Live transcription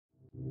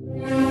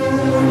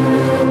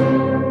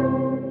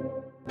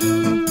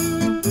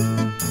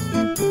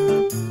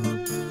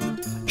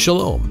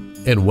Shalom,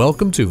 and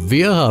welcome to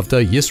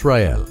V'ahavta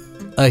Yisrael,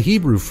 a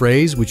Hebrew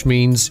phrase which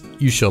means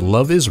you shall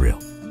love Israel.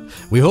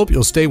 We hope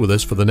you'll stay with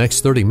us for the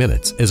next 30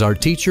 minutes as our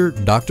teacher,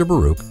 Dr.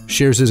 Baruch,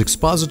 shares his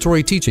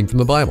expository teaching from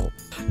the Bible.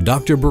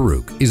 Dr.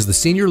 Baruch is the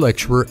senior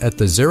lecturer at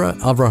the Zera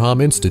Avraham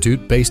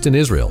Institute based in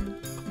Israel.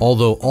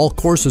 Although all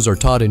courses are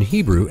taught in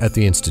Hebrew at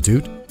the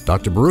Institute,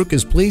 Dr. Baruch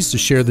is pleased to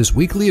share this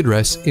weekly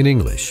address in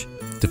English.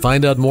 To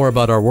find out more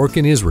about our work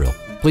in Israel,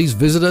 please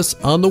visit us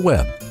on the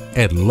web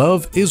at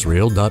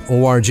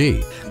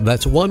LoveIsrael.org.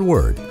 That's one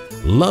word,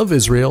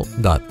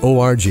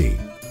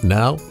 LoveIsrael.org.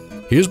 Now,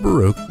 here's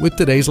Baruch with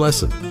today's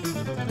lesson.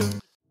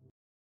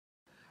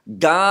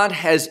 God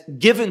has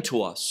given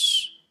to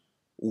us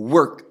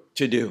work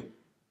to do.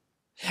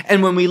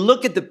 And when we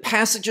look at the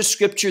passage of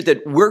Scripture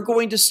that we're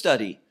going to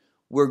study,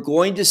 we're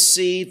going to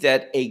see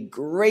that a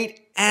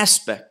great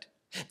aspect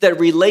that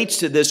relates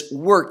to this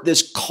work,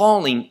 this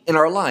calling in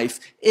our life,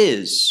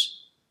 is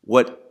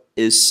what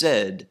is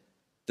said,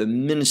 the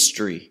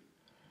ministry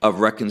of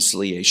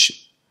reconciliation.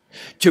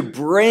 To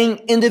bring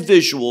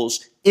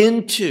individuals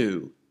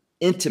into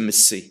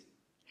intimacy,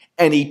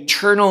 an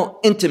eternal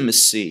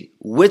intimacy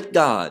with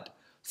God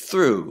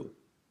through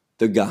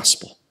the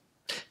gospel.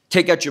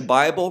 Take out your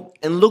Bible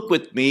and look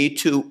with me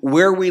to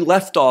where we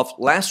left off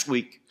last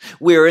week.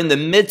 We are in the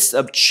midst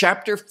of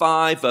chapter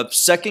 5 of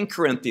 2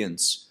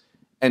 Corinthians,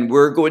 and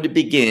we're going to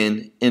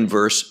begin in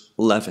verse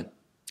 11.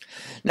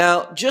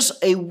 Now,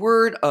 just a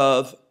word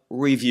of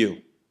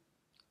review.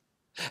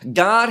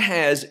 God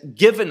has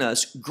given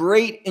us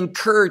great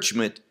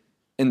encouragement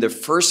in the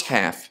first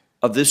half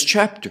of this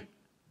chapter.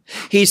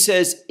 He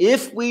says,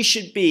 if we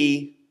should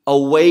be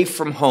away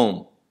from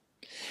home,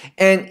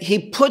 and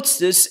he puts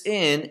this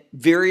in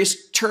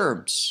various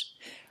terms.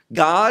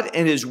 God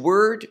and his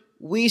word,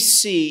 we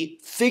see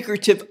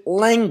figurative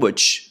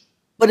language,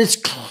 but it's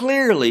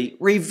clearly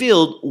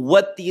revealed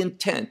what the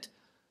intent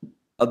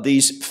of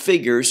these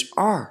figures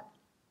are.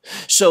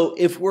 So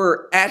if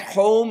we're at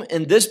home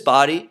in this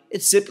body,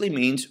 it simply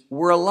means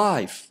we're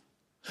alive.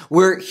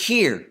 We're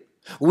here.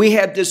 We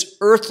have this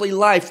earthly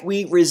life.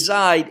 We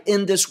reside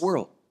in this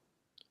world.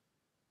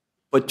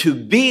 But to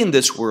be in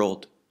this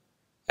world,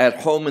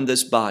 at home in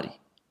this body,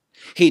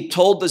 he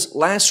told us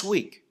last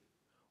week,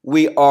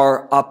 we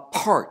are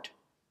apart.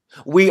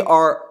 We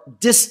are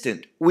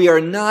distant. We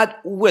are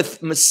not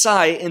with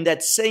Messiah in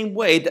that same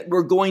way that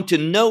we're going to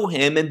know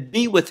him and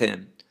be with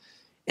him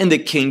in the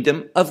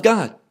kingdom of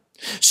God.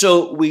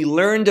 So we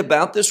learned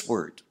about this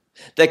word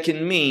that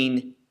can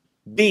mean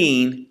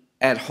being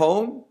at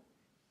home,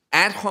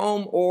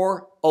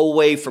 or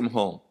away from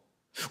home.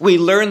 We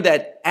learned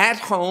that at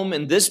home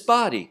in this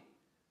body,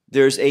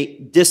 there's a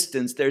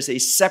distance, there's a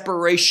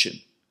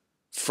separation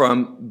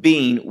from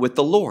being with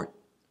the Lord.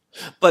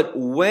 But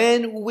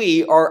when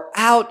we are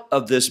out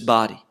of this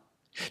body,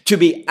 to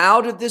be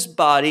out of this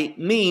body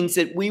means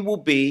that we will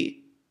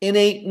be in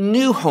a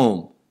new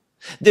home.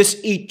 This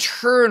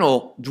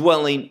eternal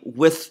dwelling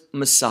with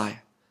Messiah.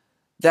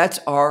 That's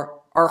our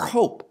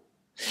hope.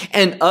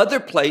 And other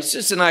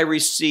places, and I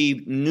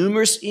receive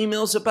numerous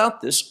emails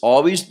about this,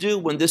 always do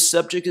when this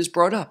subject is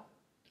brought up.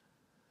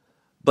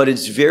 But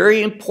it's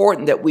very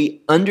important that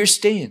we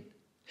understand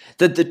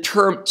that the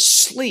term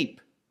sleep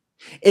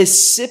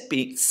is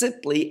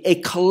simply a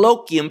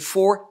colloquium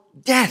for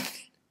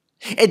death.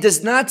 It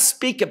does not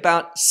speak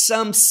about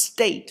some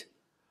state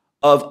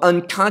of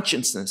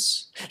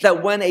unconsciousness,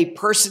 that when a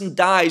person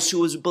dies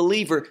who is a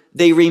believer,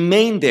 they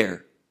remain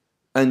there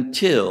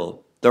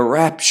until the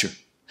rapture,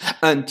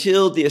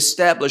 until the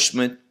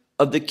establishment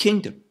of the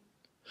kingdom.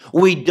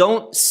 We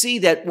don't see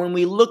that when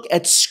we look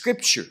at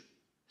Scripture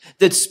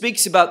that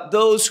speaks about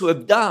those who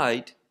have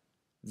died,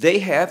 they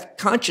have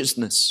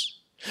consciousness.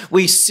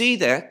 We see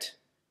that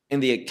in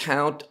the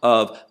account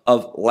of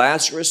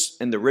Lazarus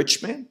and the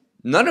rich man.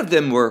 None of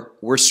them were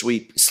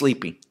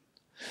sleeping.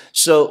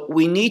 So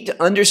we need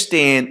to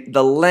understand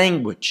the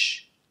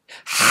language,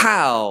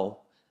 how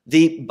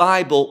the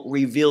Bible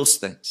reveals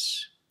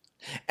things.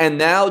 And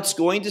now it's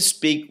going to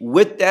speak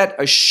with that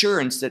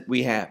assurance that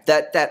we have,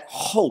 that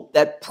hope,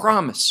 that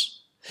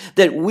promise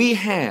that we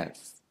have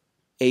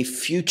a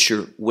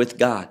future with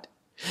God,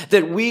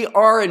 that we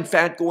are in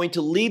fact going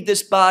to leave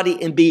this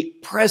body and be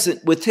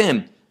present with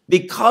him.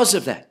 Because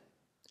of that,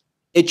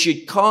 it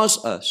should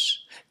cause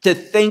us to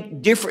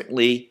think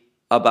differently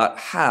about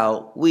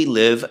how we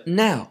live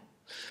now.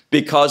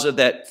 Because of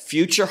that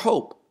future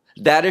hope,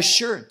 that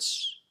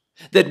assurance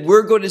that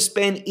we're going to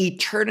spend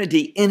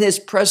eternity in his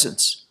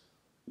presence.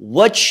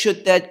 What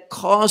should that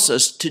cause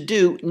us to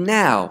do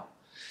now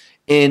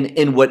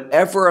in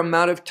whatever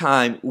amount of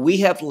time we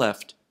have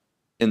left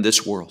in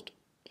this world?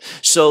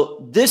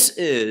 So this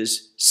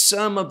is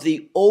some of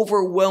the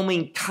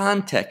overwhelming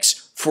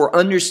context for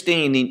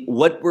understanding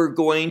what we're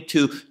going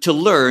to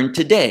learn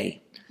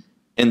today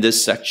in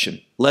this section.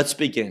 Let's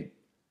begin.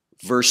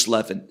 Verse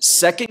 11,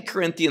 2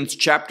 Corinthians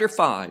chapter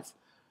 5,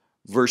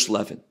 verse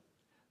 11.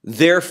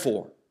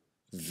 Therefore,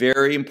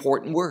 very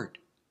important word.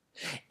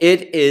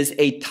 It is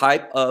a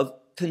type of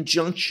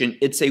conjunction.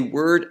 It's a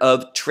word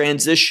of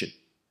transition.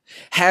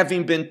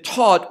 Having been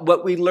taught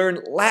what we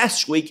learned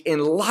last week,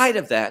 in light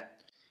of that,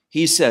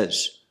 he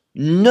says,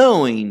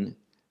 knowing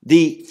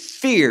the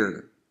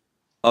fear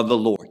of the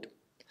Lord.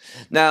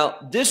 Now,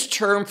 this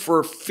term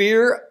for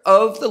fear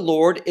of the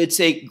Lord, it's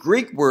a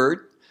Greek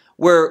word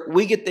where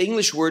we get the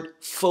English word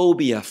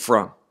phobia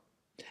from.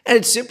 And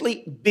it's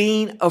simply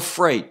being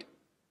afraid.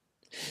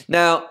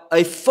 Now,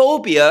 a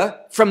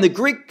phobia from the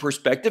Greek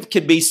perspective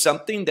can be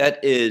something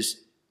that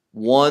is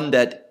one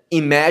that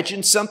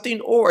imagines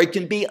something, or it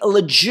can be a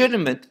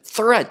legitimate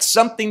threat,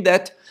 something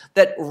that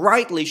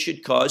rightly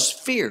should cause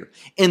fear.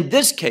 In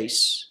this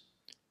case,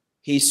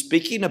 he's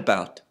speaking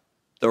about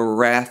the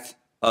wrath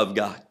of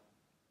God.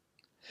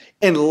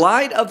 In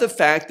light of the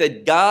fact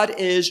that God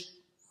is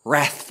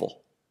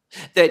wrathful,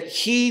 that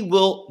he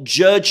will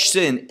judge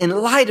sin, in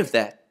light of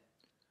that,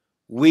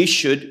 we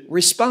should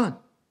respond.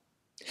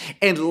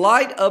 In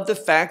light of the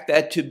fact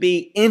that to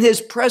be in his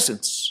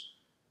presence,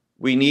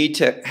 we need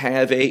to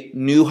have a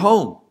new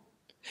home,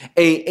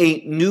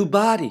 a new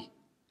body,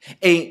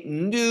 a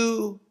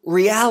new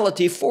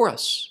reality for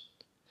us.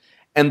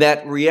 And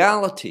that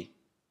reality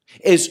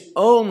is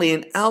only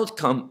an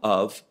outcome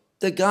of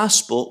the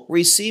gospel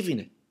receiving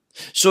it.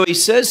 So he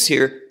says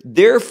here,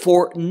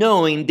 therefore,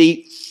 knowing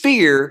the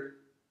fear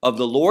of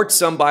the Lord.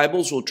 Some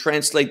Bibles will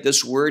translate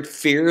this word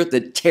fear,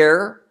 the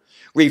terror,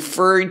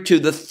 referring to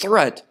the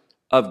threat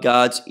of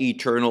God's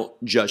eternal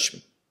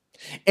judgment.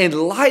 In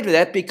light of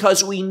that,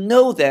 because we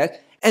know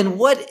that, and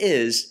what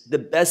is the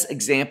best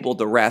example of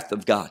the wrath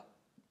of God?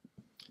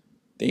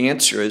 The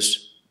answer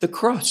is the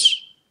cross.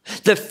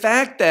 The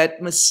fact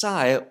that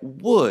Messiah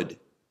would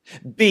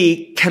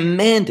be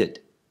commanded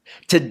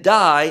to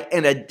die,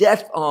 and a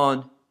death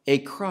on a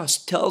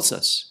cross tells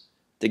us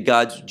that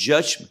God's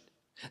judgment,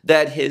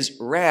 that his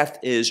wrath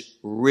is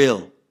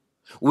real.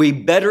 We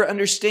better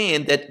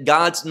understand that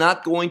God's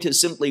not going to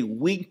simply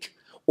wink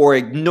or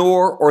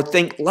ignore or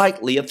think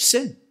lightly of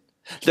sin.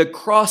 The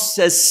cross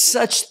says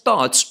such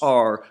thoughts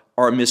are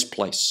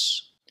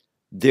misplaced.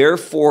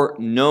 Therefore,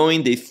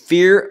 knowing the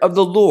fear of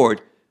the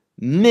Lord,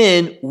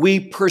 men we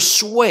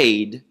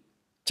persuade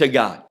to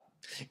God.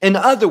 In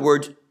other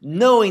words,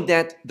 knowing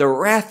that the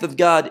wrath of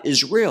God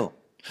is real.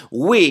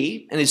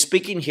 We, and he's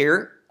speaking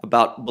here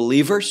about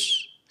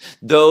believers,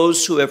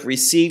 those who have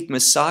received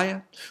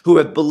Messiah, who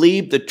have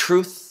believed the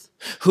truth,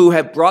 who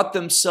have brought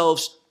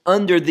themselves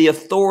under the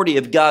authority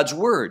of God's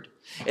word.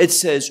 It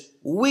says,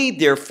 we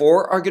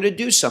therefore are going to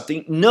do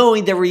something,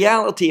 knowing the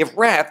reality of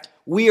wrath,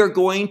 we are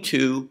going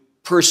to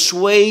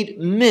persuade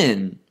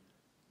men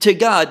to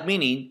God,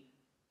 meaning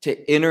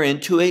to enter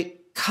into a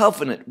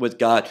covenant with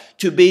God,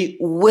 to be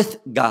with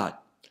God.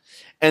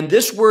 And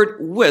this word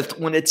with,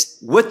 when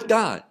it's with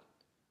God,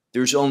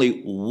 there's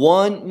only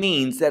one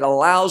means that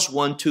allows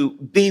one to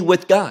be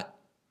with God.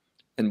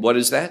 And what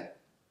is that?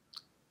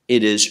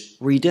 It is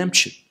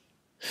redemption.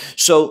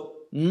 So,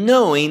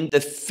 knowing the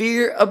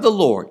fear of the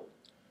Lord,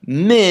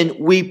 men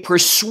we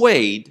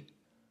persuade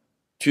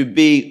to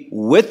be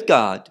with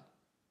God.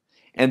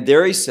 And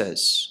there he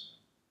says,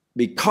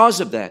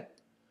 because of that,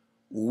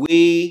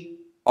 we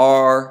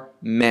are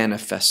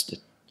manifested.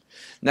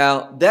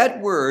 Now,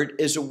 that word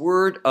is a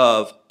word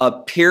of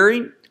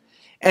appearing,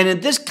 and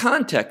in this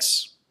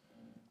context,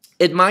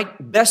 it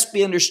might best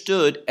be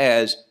understood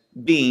as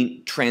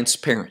being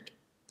transparent.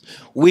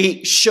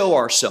 We show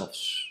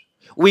ourselves.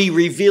 We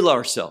reveal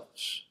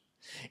ourselves.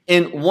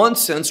 In one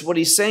sense, what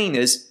he's saying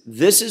is,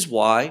 this is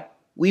why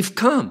we've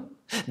come.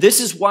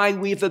 This is why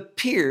we've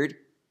appeared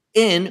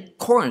in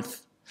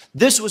Corinth.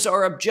 This was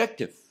our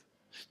objective.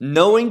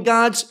 Knowing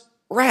God's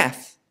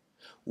wrath,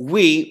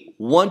 we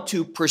want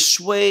to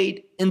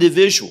persuade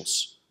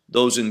individuals,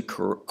 those in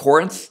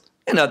Corinth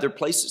and other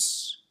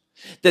places,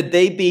 that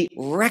they be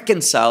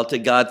reconciled to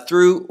God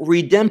through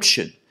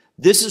redemption.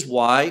 This is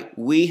why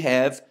we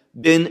have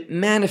been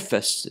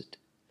manifested.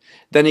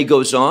 Then he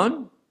goes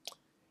on,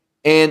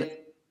 and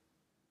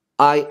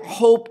I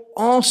hope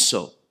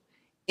also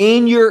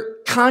in your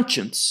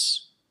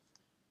conscience,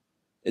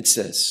 it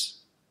says,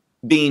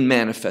 being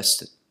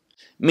manifested.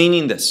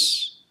 Meaning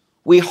this,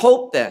 we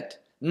hope that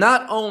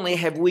not only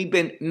have we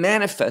been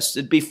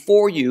manifested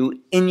before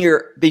you,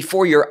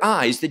 before your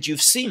eyes, that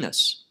you've seen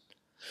us,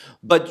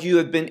 but you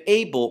have been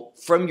able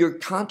from your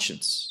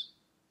conscience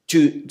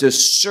to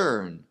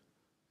discern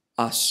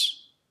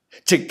us,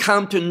 to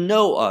come to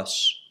know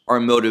us, our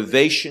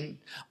motivation,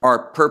 our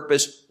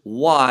purpose,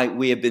 why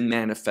we have been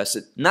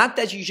manifested. Not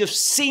that you've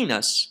just seen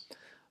us,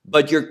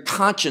 but your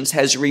conscience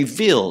has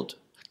revealed,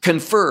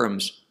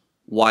 confirms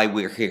why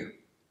we're here.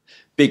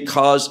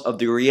 Because of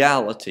the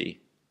reality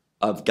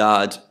of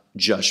God's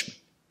judgment.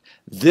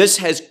 This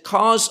has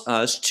caused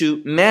us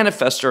to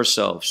manifest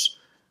ourselves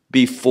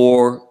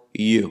before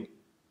you.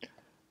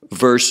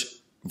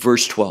 Verse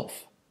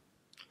 12.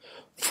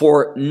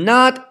 For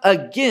not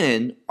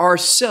again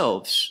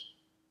ourselves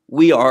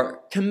we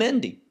are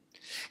commending.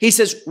 He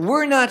says,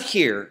 we're not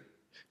here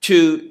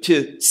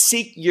to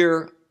seek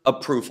your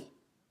approval.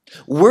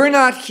 We're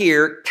not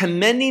here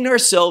commending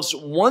ourselves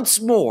once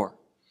more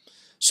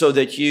so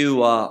that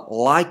you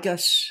like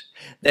us,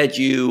 that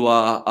you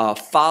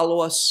follow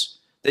us,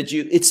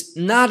 it's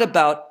not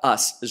about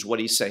us, is what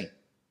he's saying.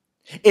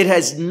 It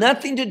has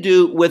nothing to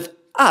do with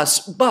us,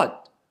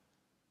 but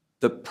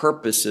the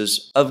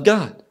purposes of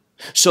God.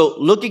 So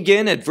look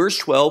again at verse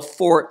 12.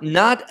 For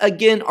not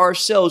again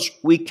ourselves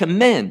we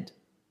commend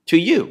to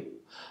you,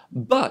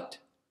 but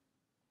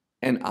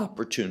an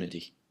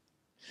opportunity.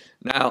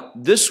 Now,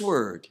 this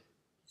word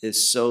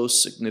is so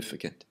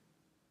significant.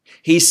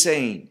 He's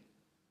saying,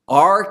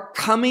 our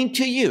coming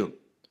to you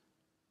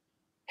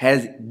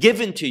has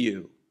given to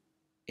you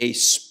a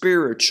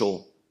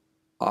spiritual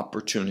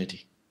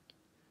opportunity.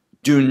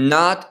 Do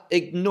not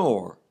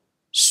ignore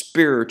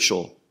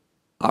spiritual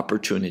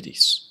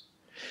opportunities.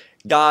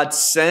 God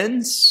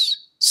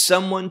sends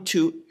someone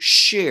to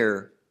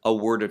share a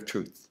word of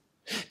truth,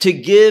 to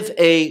give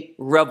a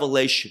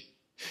revelation,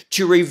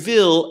 to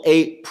reveal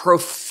a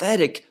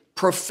prophetic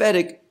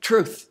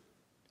truth.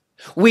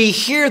 We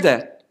hear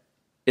that.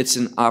 It's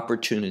an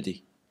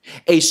opportunity.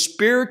 A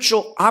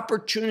spiritual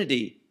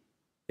opportunity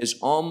is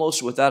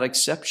almost without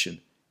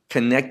exception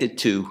connected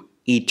to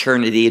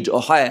eternity. It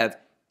will have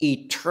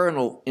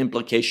eternal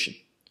implication.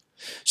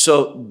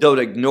 So don't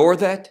ignore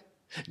that.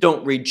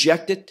 Don't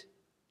reject it.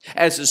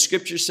 As the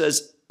scripture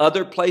says,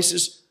 other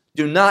places,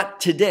 do not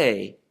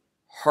today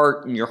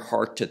harden your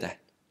heart to that.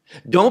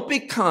 Don't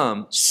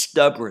become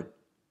stubborn.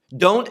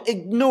 Don't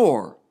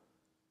ignore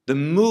the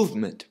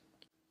movement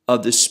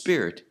of the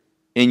Spirit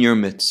in your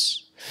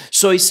midst.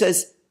 So he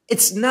says,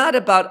 it's not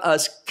about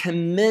us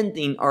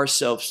commending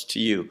ourselves to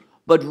you,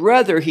 but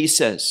rather, he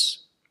says,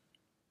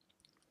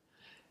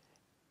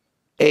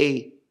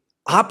 a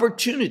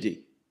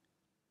opportunity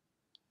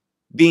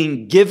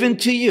being given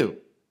to you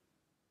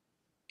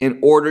in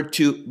order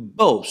to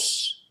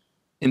boast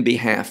in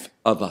behalf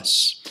of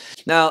us.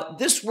 Now,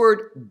 this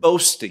word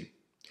boasting,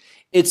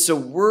 it's a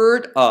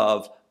word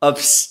of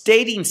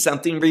stating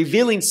something,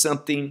 revealing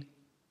something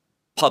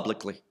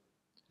publicly.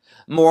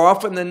 More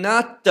often than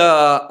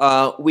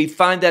not, we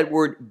find that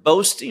word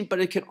boasting, but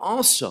it can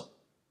also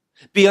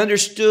be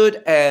understood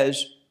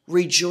as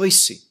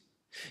rejoicing.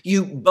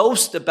 You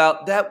boast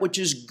about that which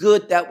is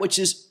good, that which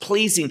is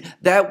pleasing,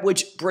 that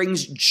which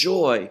brings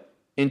joy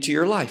into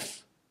your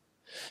life.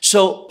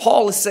 So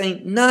Paul is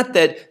saying not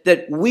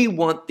that we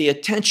want the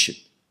attention,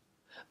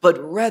 but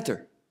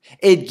rather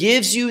it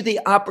gives you the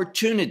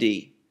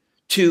opportunity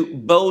to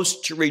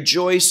boast, to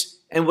rejoice.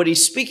 And what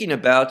he's speaking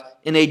about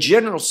in a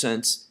general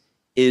sense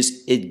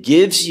is it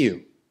gives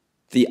you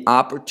the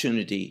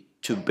opportunity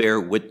to bear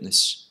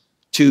witness,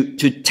 to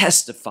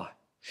testify,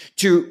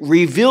 to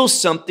reveal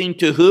something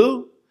to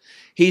who?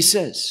 He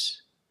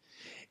says,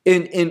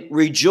 in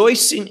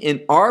rejoicing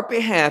in our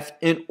behalf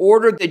in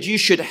order that you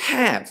should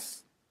have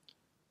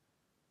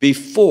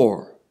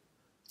before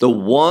the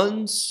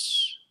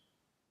ones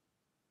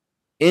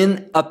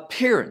in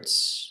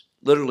appearance,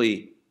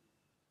 literally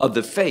of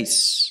the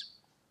face,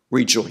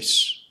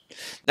 rejoice.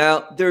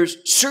 Now, there's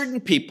certain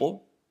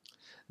people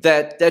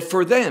that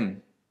for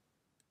them,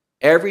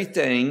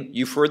 everything,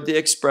 you've heard the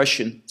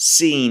expression,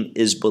 seeing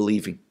is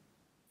believing.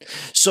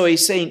 So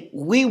he's saying,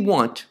 we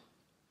want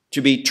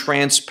to be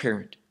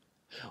transparent.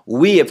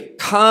 We have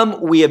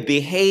come, we have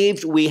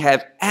behaved, we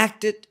have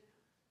acted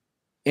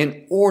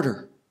in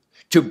order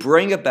to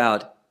bring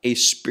about a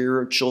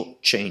spiritual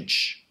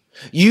change.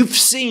 You've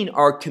seen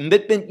our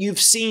commitment, you've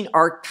seen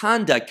our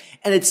conduct,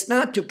 and it's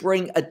not to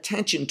bring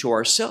attention to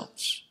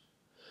ourselves,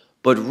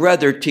 but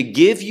rather to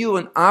give you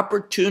an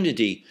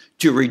opportunity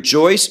to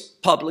rejoice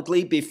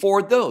publicly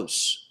before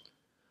those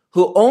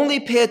who only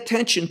pay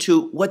attention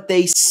to what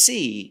they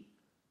see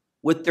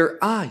with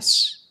their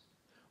eyes,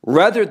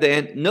 rather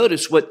than,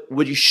 notice what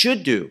you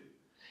should do,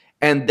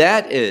 and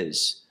that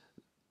is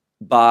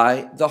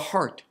by the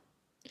heart.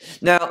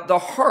 Now, the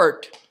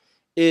heart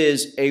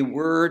is a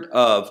word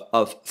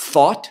of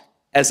thought,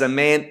 as a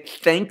man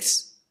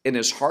thinks in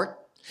his heart.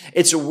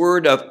 It's a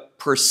word of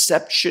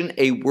perception,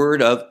 a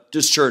word of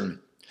discernment.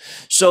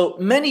 So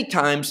many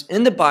times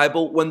in the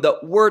Bible, when the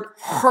word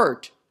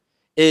heart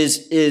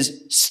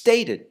is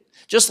stated,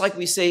 just like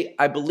we say,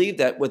 I believe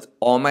that with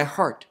all my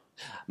heart.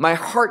 My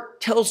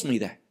heart tells me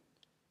that.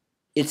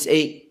 It's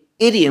an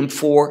idiom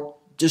for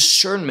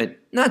discernment,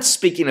 not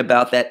speaking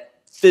about that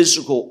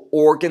physical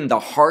organ, the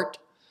heart,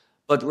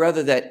 but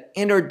rather that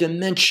inner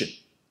dimension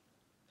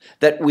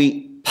that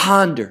we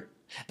ponder,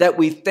 that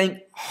we think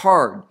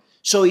hard.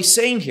 So he's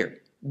saying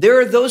here, there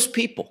are those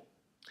people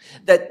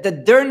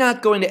that they're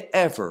not going to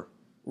ever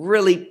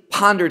really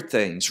ponder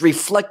things,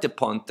 reflect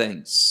upon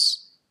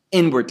things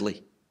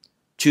inwardly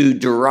to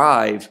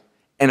derive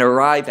and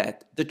arrive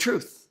at the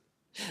truth.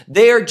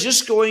 They are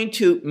just going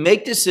to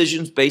make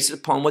decisions based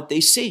upon what they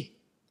see.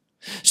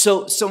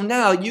 So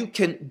now you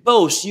can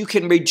boast, you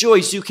can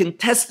rejoice, you can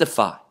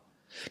testify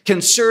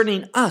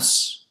concerning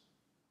us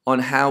on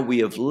how we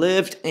have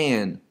lived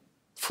and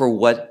for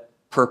what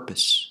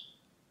purpose.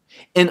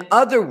 In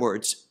other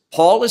words,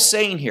 Paul is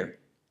saying here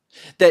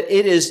that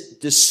it is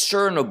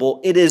discernible,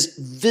 it is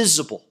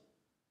visible,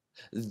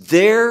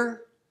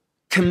 their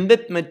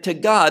commitment to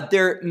God,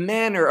 their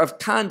manner of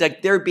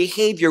conduct, their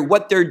behavior,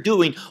 what they're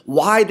doing,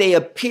 why they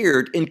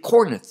appeared in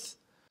Corinth.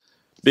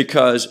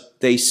 Because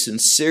they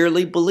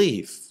sincerely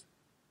believe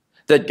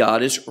that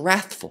God is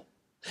wrathful,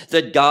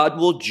 that God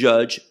will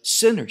judge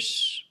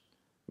sinners.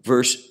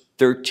 Verse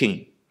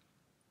 13.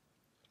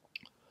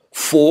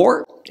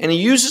 For, and he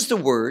uses the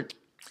word,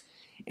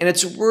 and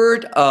it's a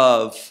word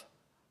of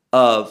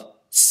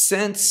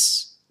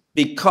since,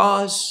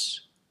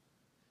 because,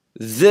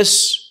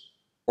 this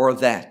or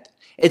that.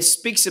 It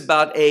speaks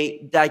about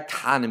a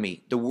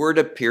dichotomy. The word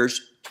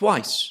appears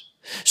twice.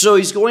 So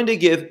he's going to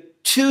give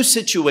two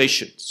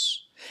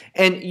situations.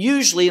 And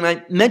usually, and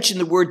I mention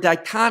the word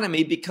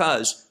dichotomy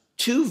because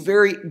two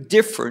very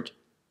different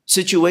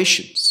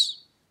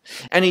situations.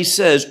 And he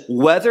says,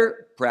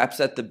 whether, perhaps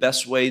that's the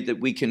best way that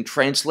we can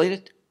translate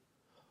it,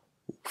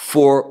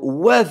 for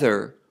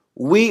whether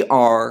we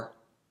are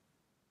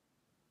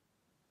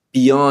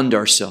beyond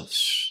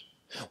ourselves.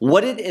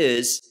 What it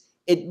is,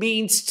 it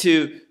means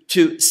to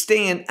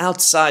stand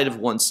outside of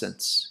one's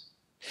sense.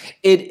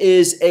 It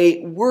is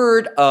a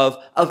word of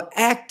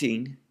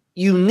acting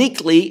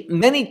uniquely.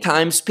 Many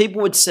times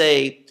people would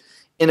say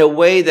in a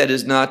way that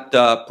is not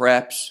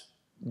perhaps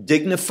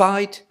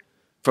dignified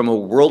from a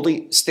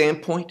worldly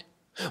standpoint,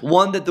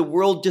 one that the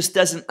world just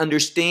doesn't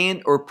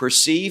understand or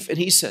perceive. And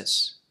he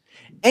says,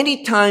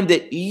 anytime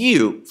that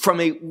you, from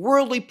a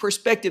worldly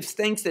perspective,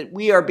 thinks that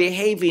we are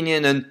behaving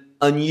in an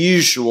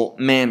unusual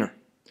manner,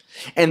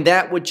 and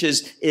that which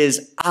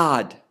is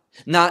odd,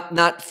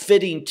 not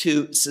fitting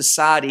to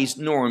society's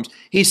norms,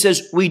 he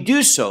says, we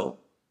do so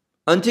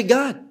unto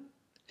God.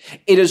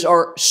 It is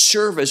our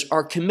service,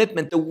 our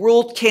commitment. The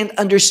world can't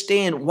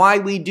understand why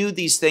we do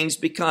these things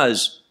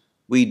because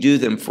we do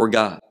them for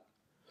God.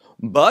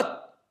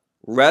 But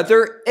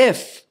rather,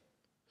 if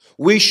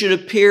we should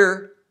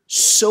appear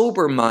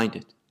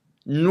sober-minded,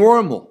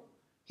 normal,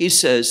 he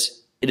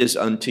says, it is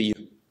unto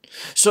you.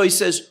 So he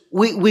says,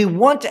 we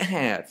want to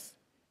have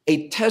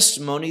a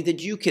testimony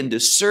that you can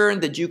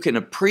discern, that you can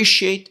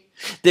appreciate,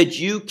 that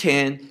you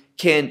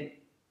can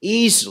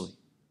easily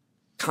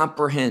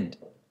comprehend.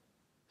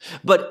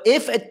 But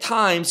if at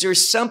times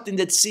there's something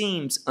that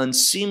seems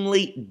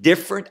unseemly,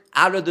 different,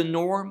 out of the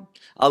norm,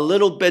 a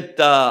little bit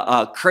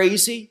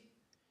crazy,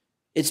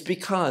 it's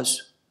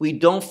because we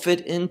don't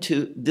fit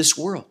into this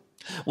world.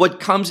 What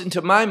comes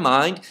into my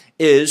mind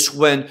is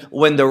when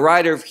the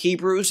writer of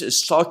Hebrews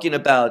is talking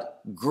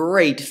about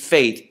great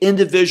faith,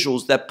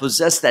 individuals that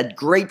possess that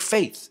great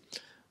faith.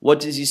 What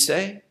does he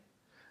say?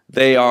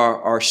 They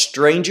are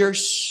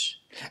strangers.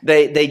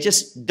 They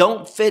just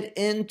don't fit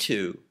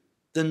into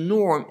the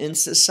norm in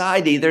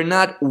society. They're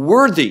not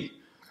worthy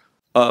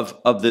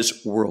of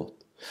this world.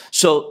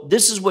 So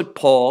this is what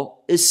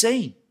Paul is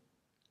saying.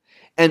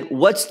 And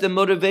what's the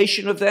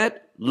motivation of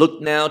that?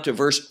 Look now to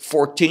verse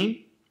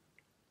 14.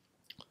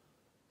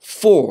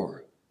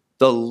 For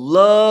the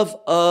love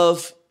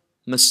of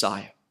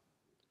Messiah.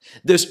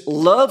 This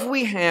love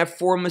we have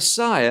for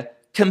Messiah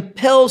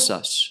compels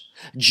us,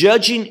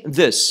 judging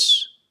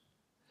this,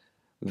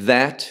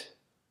 that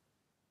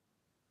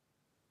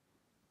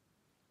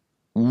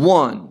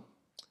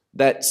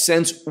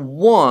since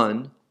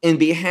one in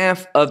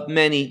behalf of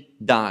many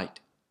died,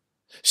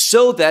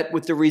 so that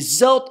with the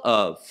result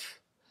of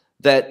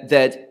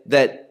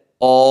that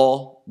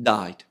all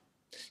died.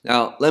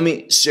 Now, let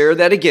me share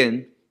that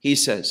again. He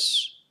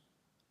says,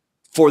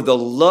 for the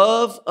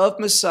love of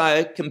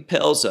Messiah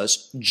compels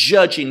us,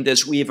 judging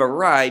this, we have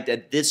arrived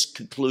at this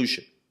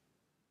conclusion,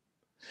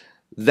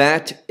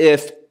 that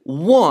if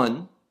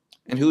one,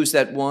 and who's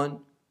that one?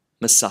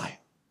 Messiah.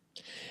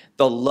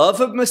 The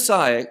love of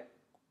Messiah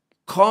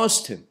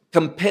caused him,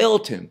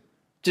 compelled him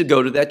to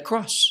go to that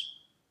cross.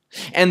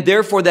 And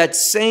therefore that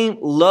same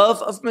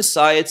love of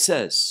Messiah, it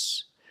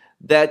says,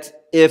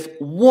 that if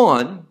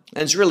one,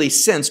 and it's really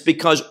since,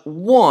 because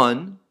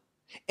one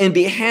in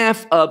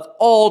behalf of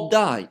all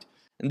died.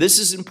 And this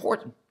is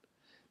important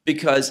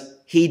because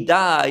he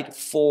died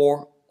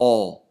for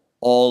all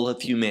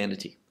of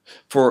humanity.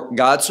 For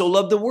God so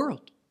loved the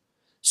world.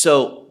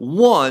 So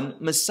one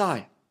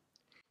Messiah,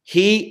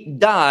 he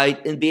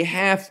died in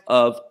behalf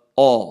of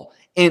all.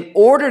 In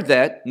order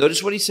that,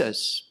 notice what he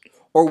says,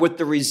 or with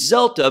the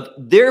result of,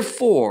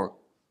 therefore,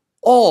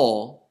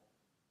 all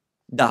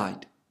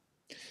died.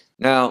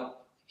 Now,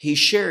 he's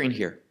sharing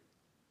here.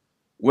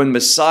 When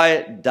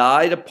Messiah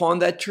died upon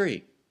that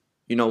tree,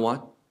 you know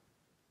what?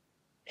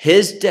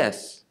 His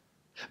death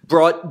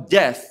brought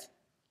death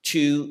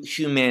to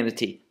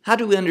humanity. How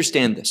do we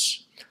understand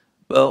this?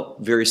 Well,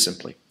 very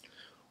simply.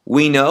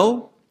 We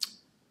know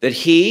that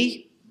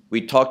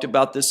we talked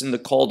about this in the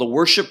call to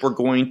worship. We're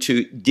going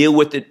to deal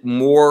with it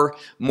more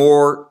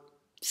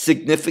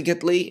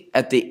significantly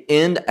at the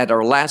end, at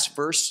our last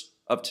verse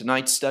of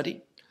tonight's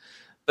study.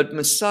 But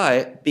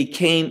Messiah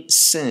became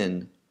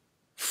sin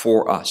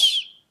for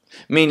us.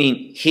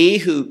 Meaning he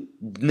who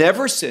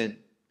never sinned,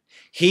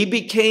 he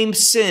became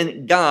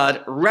sin.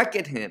 God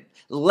reckoned him,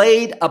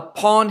 laid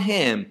upon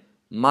him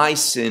my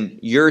sin,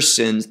 your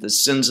sins, the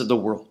sins of the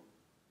world.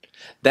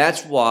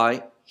 That's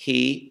why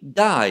he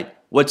died.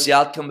 What's the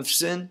outcome of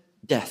sin?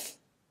 Death.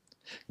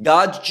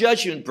 God's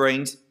judgment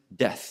brings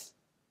death.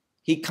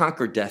 He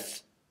conquered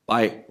death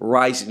by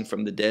rising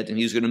from the dead, and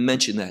he's going to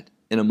mention that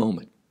in a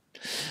moment.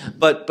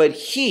 But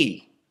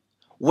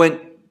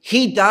when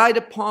he died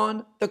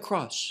upon the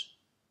cross,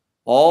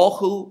 all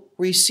who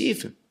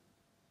receive him,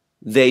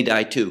 they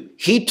die too.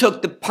 He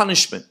took the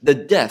punishment, the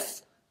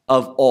death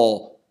of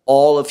all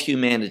of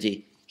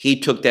humanity. He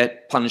took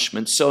that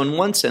punishment. So in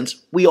one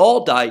sense, we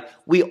all die.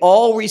 We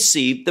all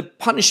receive the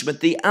punishment,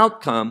 the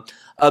outcome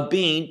of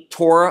being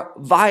Torah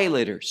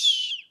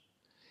violators.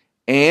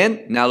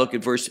 And now look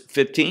at verse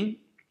 15.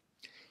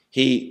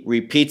 He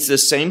repeats the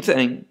same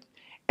thing.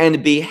 And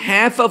on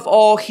behalf of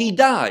all, he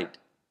died.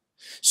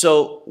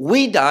 So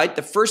we died.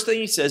 The first thing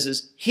he says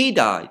is he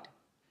died.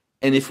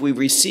 And if we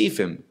receive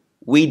him,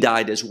 we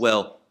died as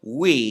well.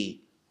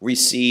 We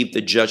received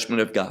the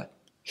judgment of God.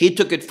 He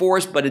took it for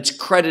us, but it's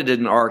credited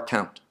in our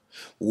account.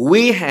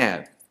 We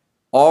have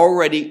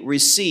already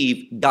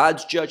received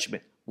God's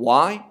judgment.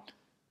 Why?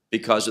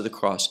 Because of the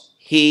cross.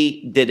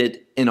 He did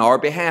it in our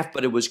behalf,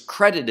 but it was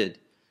credited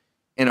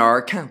in our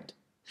account.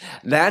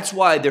 That's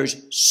why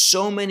there's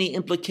so many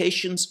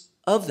implications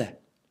of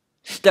that.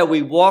 That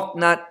we walk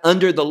not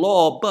under the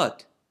law,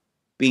 but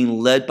being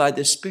led by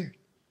the Spirit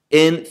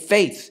in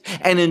faith.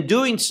 And in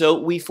doing so,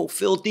 we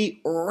fulfill the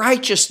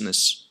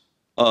righteousness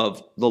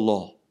of the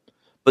law.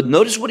 But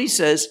notice what he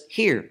says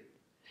here.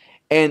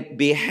 And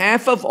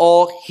behalf of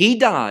all, he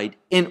died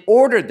in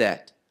order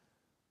that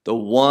the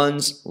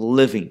ones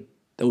living,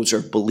 those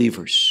are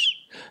believers,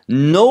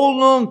 no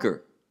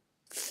longer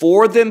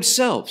for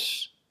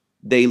themselves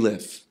they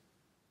live.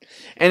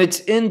 And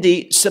it's in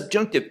the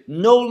subjunctive.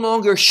 No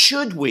longer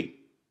should we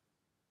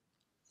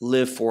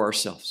live for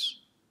ourselves.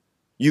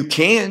 You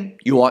can,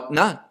 you ought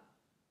not.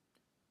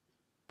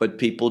 But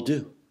people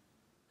do.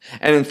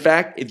 And in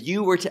fact, if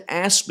you were to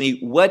ask me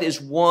what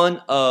is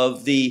one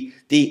of the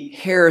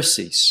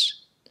heresies,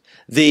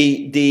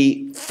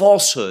 the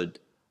falsehood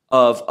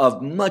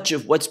of much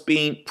of what's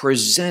being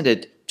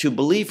presented to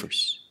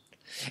believers,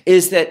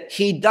 is that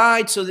he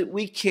died so that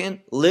we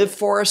can live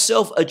for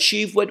ourselves,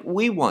 achieve what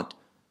we want.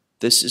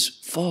 This is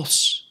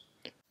false.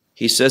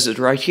 He says it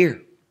right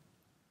here.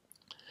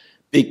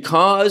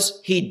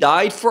 Because he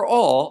died for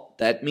all,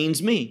 that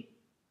means me,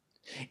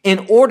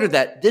 in order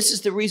that, this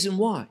is the reason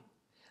why,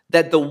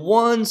 that the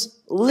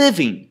ones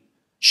living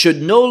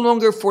should no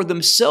longer for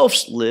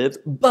themselves live,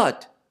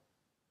 but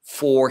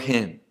for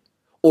him,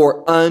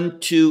 or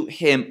unto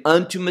him,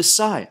 unto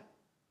Messiah.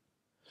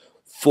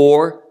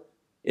 For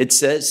it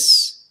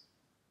says,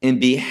 in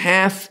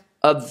behalf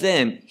of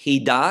them, he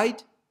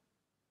died.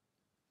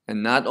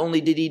 And not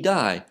only did he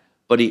die,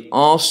 but he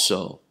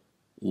also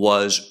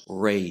was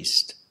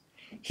raised.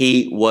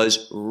 He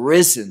was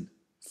risen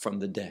from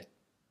the dead.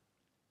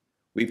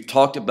 We've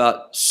talked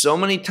about so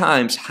many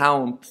times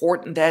how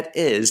important that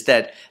is,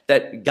 that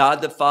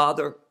God the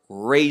Father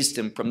raised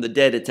him from the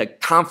dead. It's a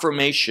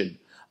confirmation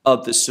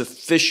of the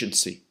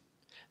sufficiency,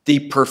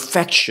 the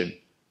perfection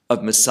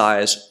of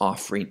Messiah's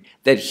offering,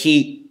 that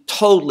he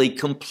totally,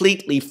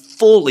 completely,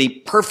 fully,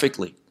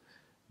 perfectly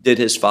did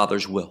his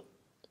Father's will.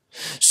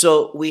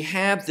 So we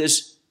have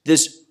this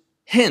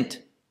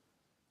hint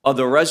of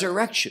the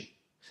resurrection.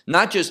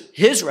 Not just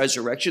his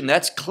resurrection,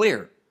 that's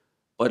clear,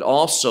 but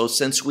also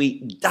since we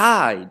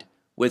died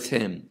with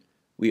him,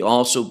 we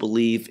also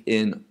believe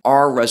in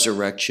our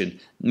resurrection,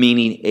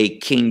 meaning a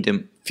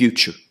kingdom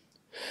future.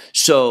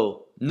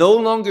 So no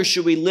longer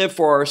should we live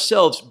for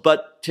ourselves,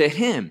 but to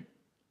him,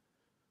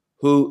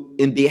 who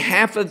in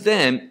behalf of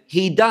them,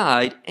 he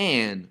died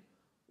and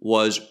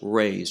was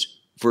raised.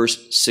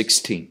 Verse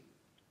 16.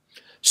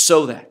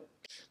 So that.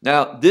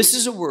 Now, this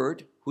is a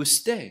word,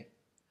 husteh,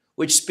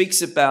 which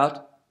speaks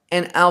about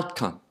an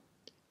outcome,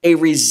 a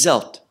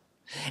result.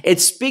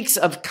 It speaks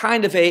of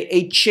kind of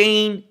a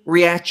chain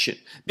reaction.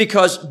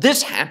 Because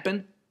this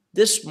happened,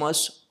 this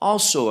must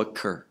also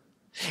occur.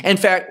 In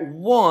fact,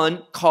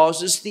 one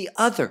causes the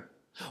other.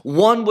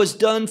 One was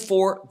done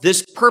for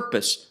this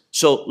purpose.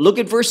 So look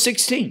at verse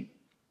 16.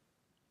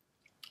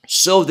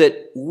 So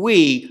that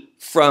we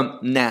from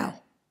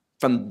now,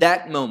 from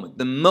that moment,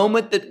 the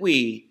moment that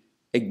we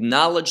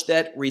acknowledge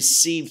that,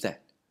 receive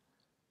that,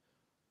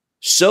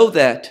 so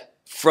that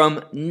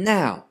from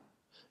now,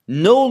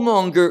 no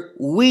longer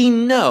we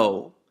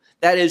know,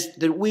 that is,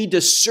 that we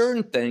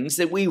discern things,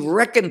 that we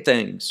reckon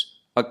things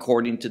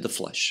according to the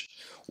flesh.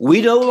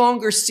 We no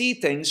longer see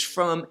things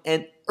from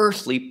an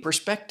earthly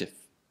perspective,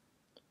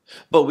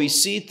 but we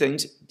see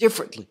things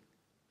differently.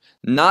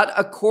 Not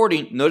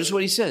according, notice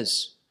what he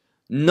says,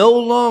 no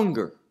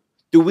longer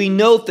do we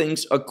know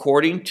things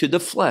according to the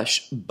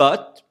flesh,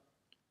 but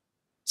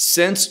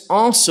since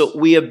also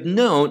we have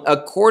known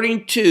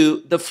according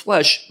to the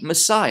flesh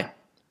Messiah.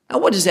 Now,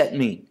 what does that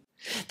mean?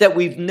 That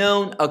we've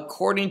known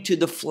according to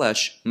the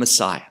flesh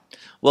Messiah.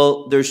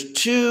 Well, there's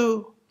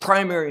two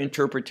primary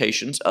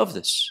interpretations of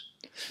this.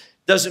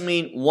 Doesn't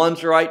mean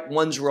one's right,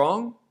 one's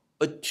wrong,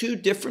 but two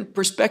different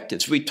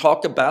perspectives. We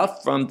talk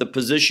about from the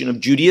position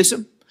of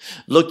Judaism,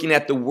 looking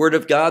at the Word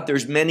of God,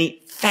 there's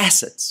many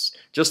facets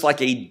Just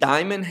like a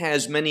diamond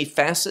has many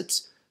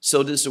facets,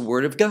 so does the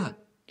Word of God.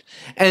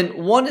 And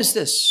one is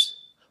this.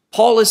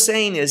 Paul is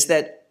saying is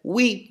that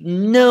we've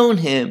known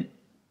him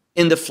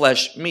in the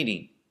flesh,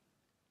 meaning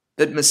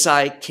that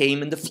Messiah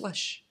came in the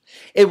flesh.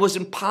 It was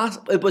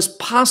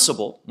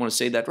possible, I want to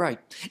say that right.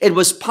 It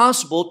was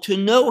possible to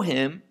know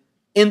him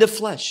in the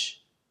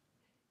flesh.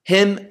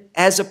 Him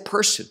as a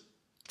person,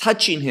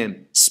 touching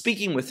him,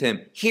 speaking with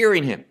him,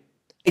 hearing him,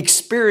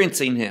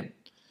 experiencing him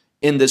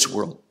in this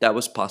world. That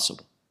was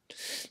possible.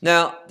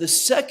 Now, the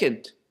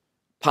second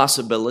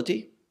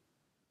possibility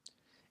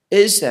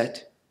is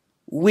that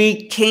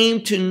we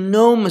came to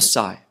know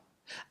Messiah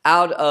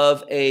out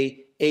of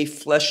a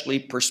fleshly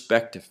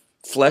perspective,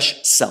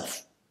 flesh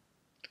self.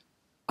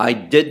 I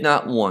did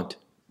not want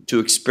to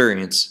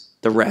experience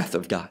the wrath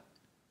of God.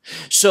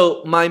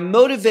 So my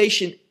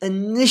motivation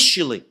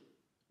initially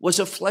was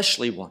a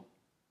fleshly one,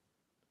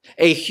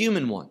 a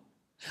human one.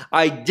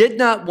 I did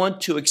not want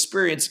to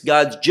experience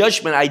God's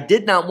judgment. I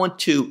did not want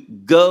to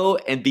go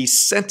and be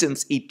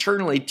sentenced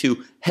eternally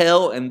to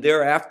hell and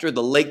thereafter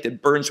the lake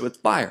that burns with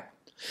fire.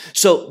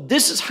 So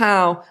this is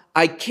how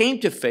I came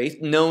to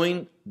faith,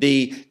 knowing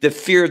the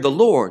fear of the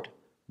Lord.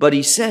 But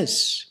he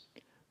says,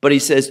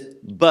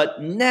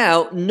 but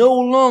now no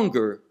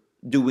longer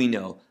do we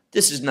know.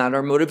 This is not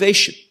our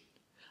motivation.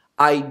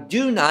 I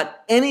do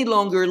not any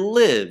longer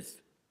live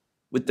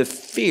with the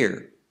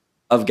fear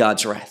of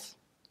God's wrath.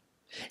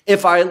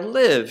 If I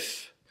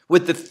live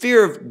with the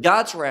fear of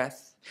God's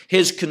wrath,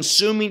 his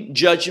consuming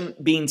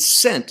judgment being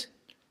sent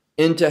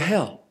into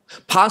hell,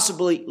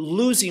 possibly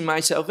losing my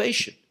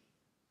salvation,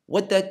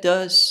 what that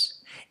does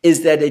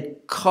is that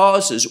it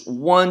causes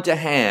one to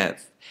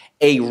have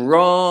a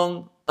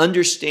wrong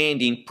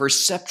understanding,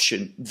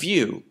 perception,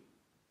 view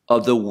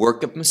of the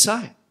work of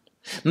Messiah.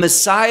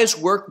 Messiah's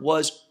work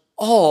was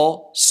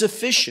all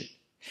sufficient.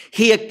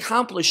 He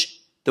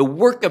accomplished the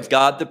work of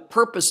God, the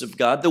purpose of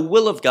God, the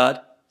will of God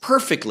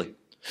perfectly,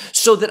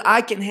 so that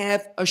I can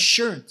have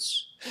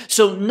assurance.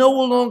 So no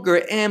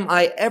longer am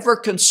I ever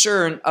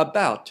concerned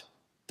about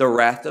the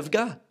wrath of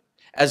God.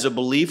 As a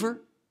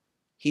believer,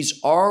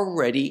 he's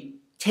already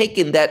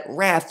taken that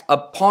wrath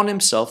upon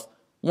himself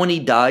when he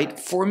died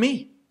for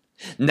me.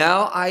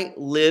 Now I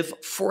live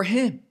for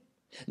him,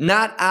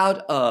 not out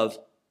of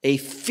a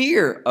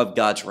fear of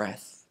God's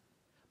wrath,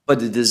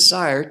 but a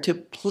desire to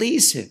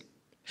please him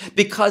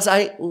because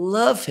I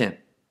love him.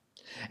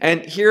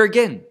 And here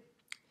again,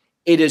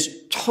 it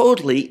is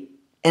totally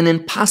an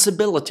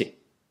impossibility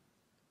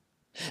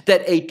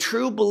that a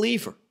true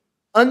believer,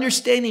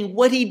 understanding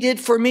what he did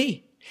for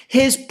me,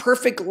 his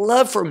perfect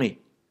love for me,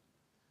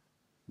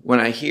 when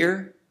I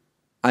hear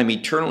I'm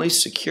eternally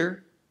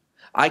secure,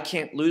 I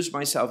can't lose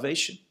my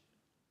salvation,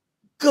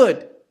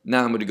 good,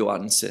 now I'm going to go out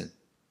and sin.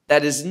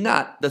 That is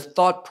not the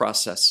thought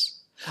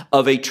process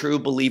of a true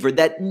believer.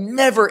 That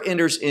never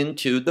enters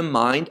into the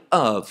mind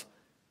of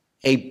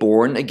a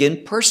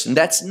born-again person.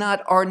 That's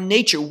not our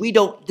nature. We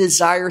don't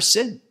desire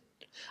sin.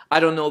 I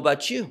don't know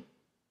about you,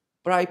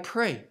 but I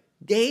pray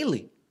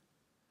daily,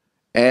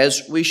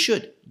 as we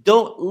should.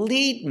 Don't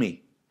lead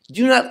me.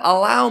 Do not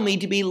allow me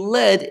to be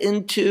led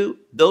into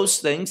those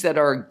things that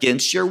are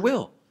against your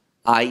will,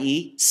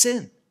 i.e.,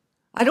 sin.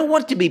 I don't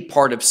want to be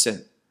part of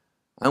sin.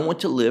 I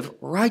want to live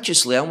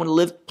righteously. I want to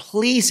live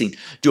pleasing.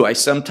 Do I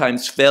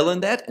sometimes fail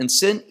in that and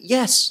sin?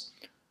 Yes,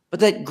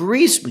 but that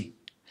grieves me.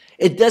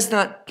 It does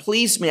not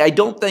please me. I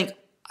don't think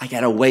I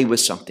got away with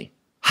something.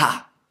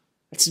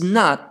 That's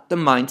not the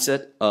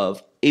mindset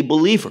of a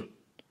believer.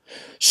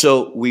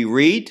 So we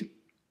read,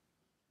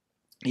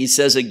 he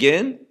says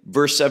again,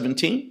 verse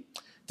 17,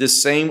 the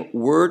same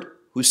word,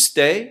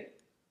 hustē,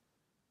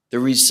 the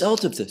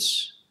result of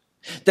this,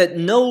 that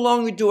no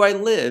longer do I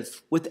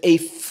live with a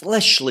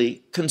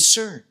fleshly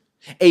concern,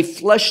 a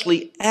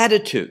fleshly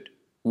attitude.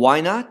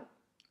 Why not?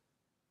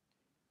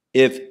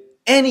 If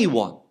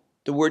anyone,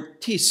 the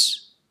word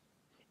tis,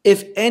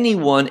 if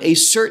anyone, a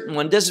certain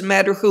one, doesn't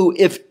matter who,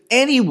 if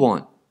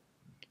anyone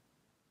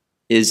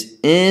is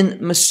in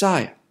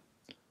Messiah,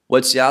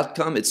 what's the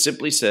outcome? It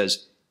simply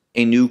says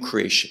a new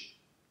creation.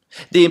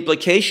 The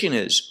implication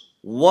is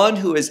one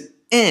who is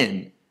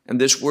in, and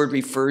this word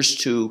refers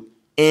to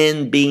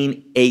in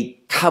being a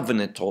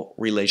covenantal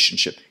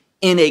relationship,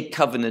 in a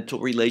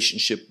covenantal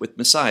relationship with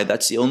Messiah.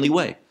 That's the only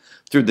way,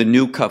 through the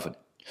new covenant.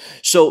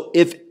 So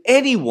if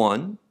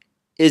anyone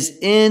is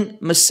in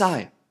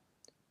Messiah,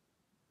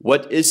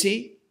 what is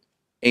he?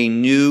 A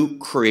new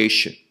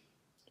creation.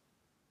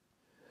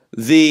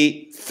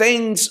 The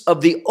things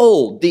of the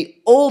old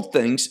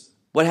things,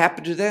 what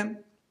happened to them?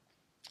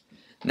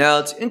 Now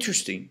it's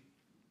interesting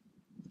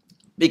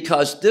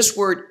because this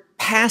word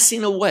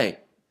passing away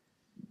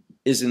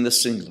is in the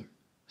singular.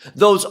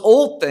 Those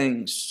old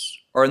things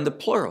are in the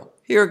plural.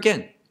 Here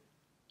again,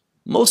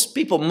 most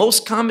people,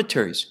 most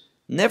commentaries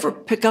never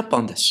pick up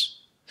on this.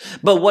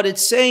 But what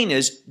it's saying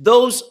is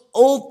those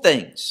old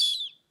things,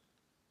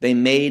 they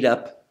made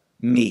up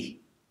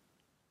me.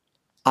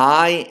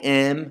 I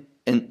am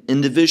an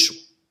individual.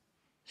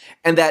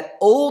 And that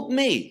old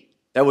me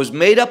that was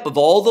made up of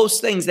all those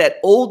things, that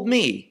old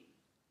me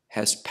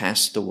has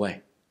passed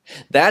away.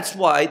 That's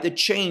why the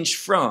change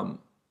from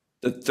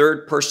the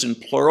third person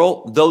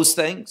plural, those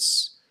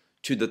things,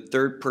 to the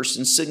third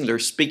person singular,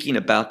 speaking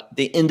about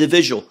the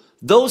individual.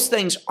 Those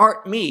things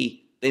aren't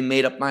me. They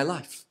made up my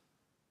life.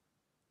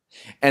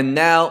 And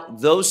now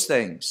those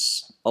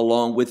things,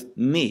 along with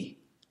me,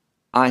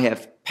 I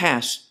have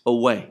passed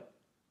away.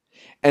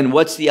 And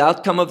what's the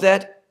outcome of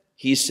that?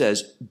 He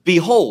says,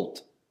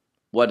 behold,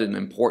 what an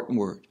important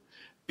word.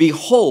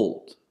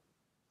 Behold,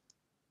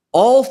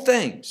 all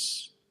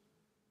things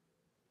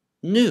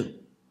new.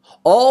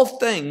 All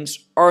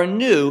things are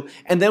new.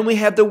 And then we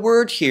have the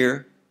word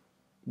here,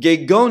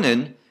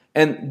 gegonen,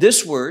 and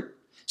this word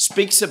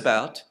speaks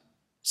about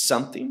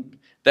something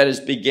that has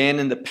began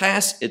in the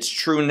past, it's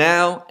true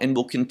now, and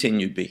will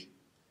continue to be.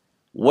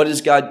 What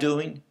is God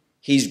doing?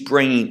 He's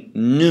bringing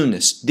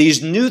newness,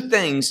 these new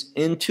things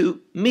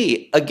into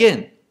me.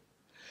 Again,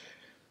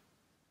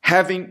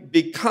 having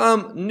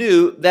become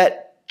new,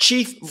 that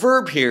chief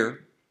verb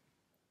here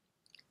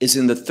is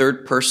in the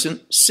third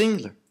person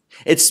singular.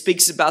 It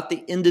speaks about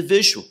the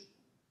individual.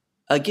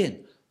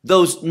 Again,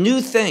 those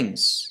new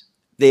things,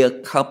 they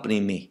accompany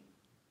me.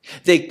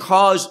 They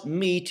cause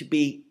me to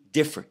be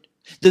different.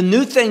 The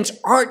new things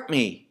aren't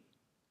me.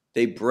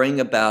 They bring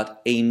about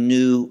a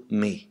new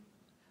me.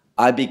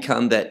 I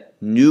become that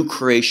new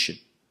creation.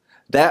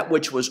 That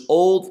which was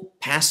old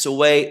passed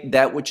away.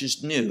 That which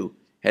is new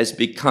has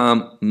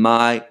become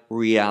my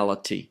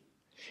reality.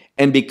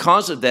 And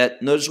because of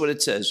that, notice what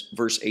it says,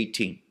 verse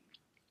 18.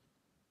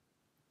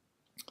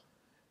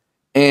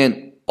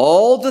 And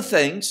all the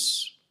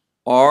things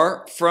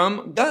are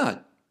from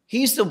God.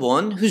 He's the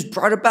one who's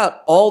brought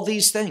about all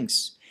these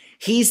things.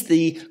 He's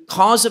the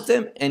cause of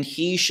them, and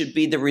he should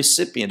be the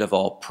recipient of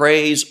all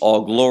praise,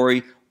 all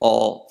glory,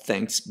 all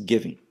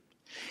thanksgiving.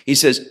 He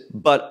says,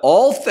 but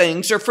all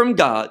things are from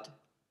God.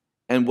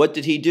 And what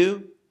did he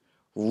do?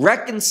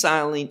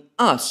 Reconciling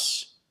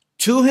us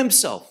to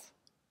himself.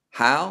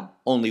 How?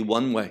 Only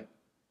one way.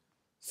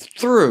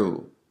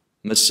 Through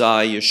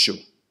Messiah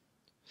Yeshua.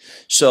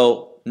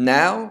 So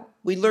now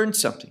we learn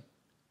something.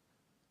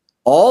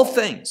 All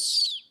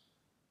things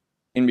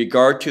in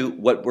regard to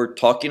what we're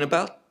talking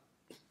about,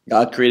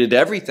 God created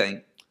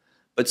everything,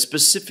 but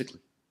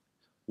specifically,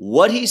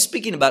 what he's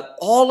speaking about,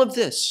 all of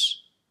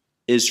this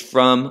is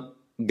from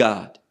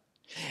God.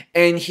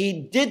 And he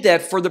did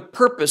that for the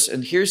purpose,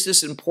 and here's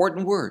this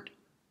important word,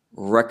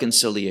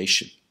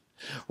 reconciliation.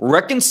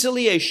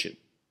 Reconciliation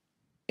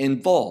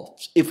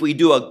involves, if we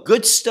do a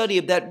good study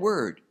of that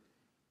word,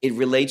 it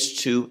relates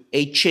to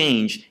a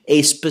change,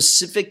 a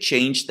specific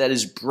change that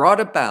is brought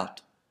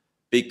about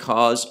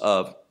because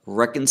of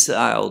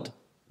reconciled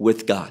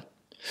with God.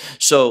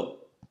 So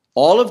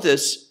all of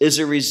this is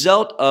a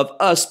result of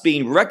us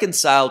being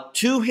reconciled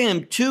to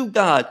him, to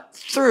God,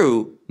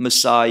 through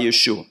Messiah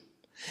Yeshua.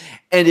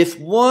 And if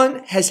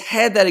one has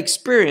had that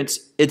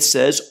experience, it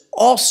says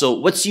also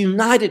what's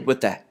united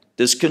with that,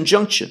 this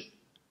conjunction,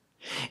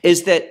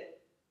 is that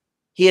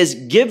he has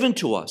given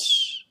to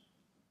us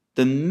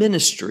the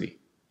ministry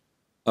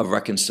of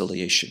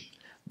reconciliation.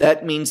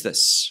 That means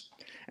this.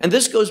 And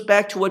this goes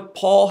back to what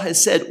Paul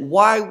has said,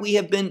 why we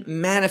have been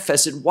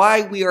manifested,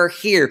 why we are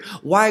here,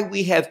 why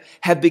we have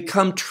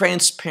become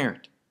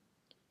transparent.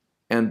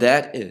 And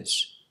that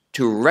is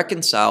to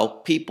reconcile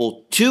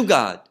people to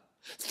God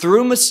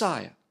through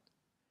Messiah.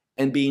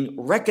 And being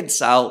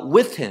reconciled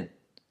with him,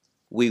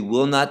 we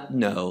will not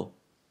know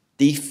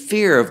the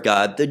fear of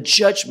God, the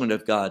judgment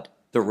of God,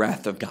 the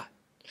wrath of God.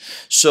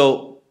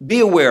 So be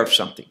aware of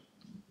something.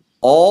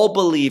 All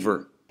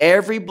believer,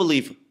 every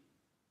believer,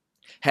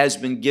 has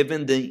been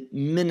given the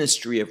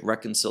ministry of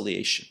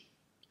reconciliation.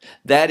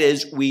 That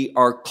is, we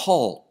are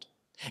called.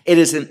 It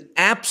is an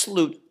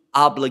absolute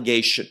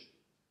obligation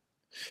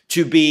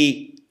to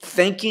be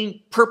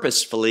thinking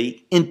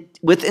purposefully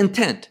with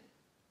intent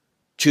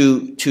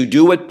to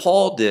do what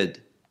Paul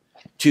did,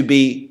 to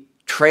be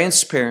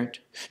transparent,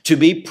 to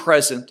be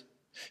present,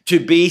 to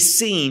be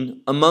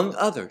seen among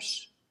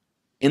others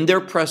in their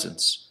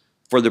presence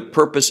for the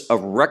purpose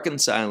of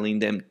reconciling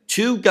them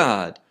to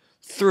God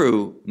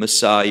through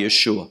Messiah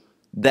Yeshua.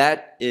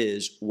 That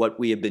is what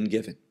we have been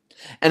given.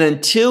 And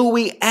until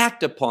we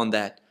act upon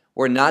that,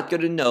 we're not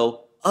going to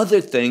know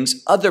other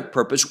things, other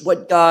purpose,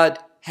 what God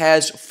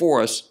has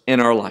for us in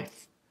our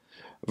life.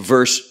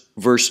 Verse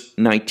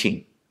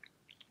 19.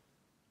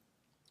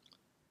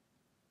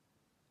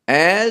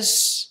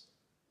 As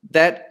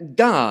that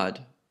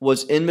God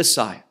was in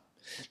Messiah.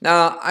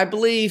 Now, I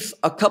believe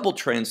a couple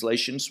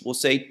translations will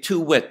say to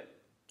wit,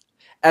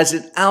 as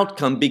an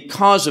outcome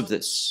because of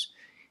this.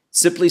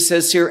 Simply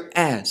says here,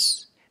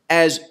 as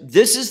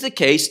this is the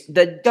case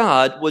that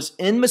God was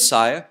in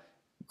Messiah,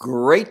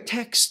 great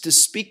text to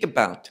speak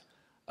about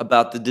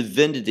the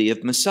divinity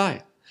of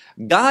Messiah.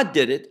 God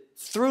did it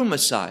through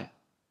Messiah,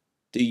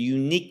 the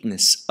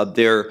uniqueness of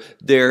their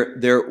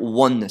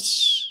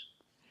oneness.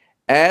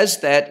 As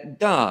that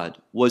God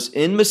was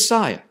in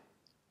Messiah,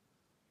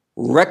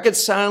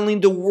 reconciling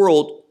the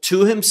world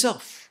to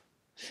himself,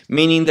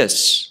 meaning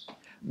this,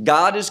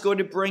 God is going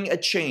to bring a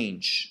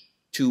change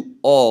to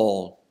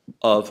all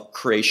of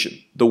creation.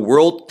 The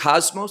world,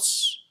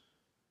 cosmos,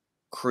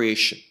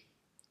 creation,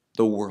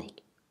 the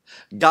world.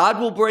 God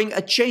will bring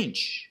a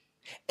change.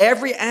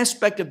 Every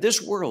aspect of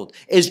this world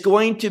is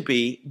going to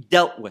be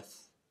dealt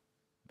with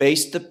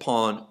based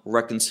upon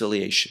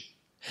reconciliation.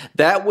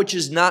 That which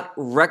is not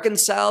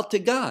reconciled to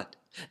God,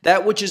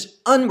 that which is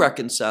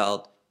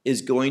unreconciled,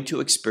 is going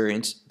to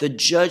experience the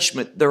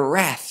judgment, the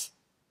wrath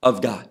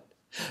of God.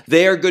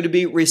 They are going to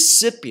be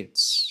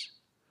recipients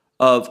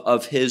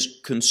of his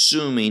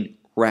consuming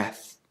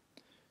wrath.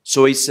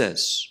 So he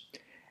says,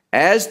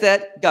 as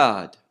that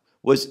God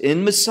was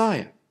in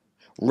Messiah,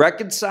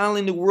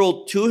 reconciling the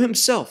world to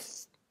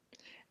himself,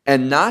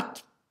 and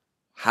not,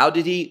 how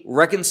did he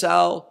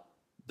reconcile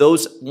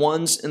those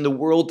ones in the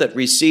world that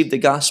received the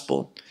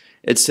gospel?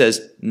 It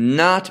says,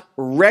 not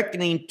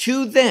reckoning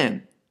to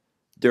them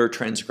their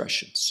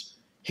transgressions.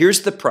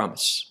 Here's the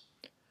promise.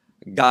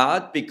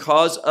 God,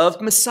 because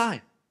of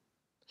Messiah,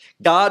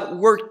 God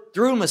worked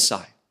through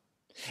Messiah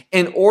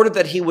in order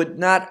that he would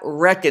not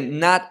reckon,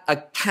 not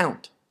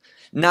account,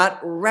 not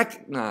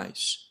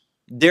recognize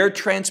their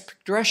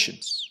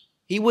transgressions.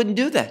 He wouldn't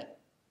do that.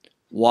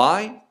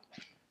 Why?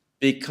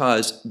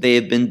 Because they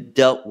have been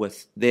dealt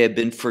with. They have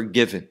been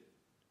forgiven.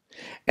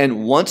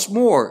 And once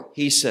more,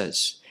 he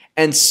says,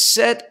 and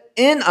set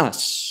in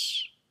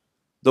us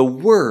the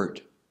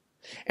word.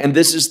 And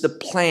this is the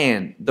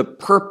plan, the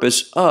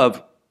purpose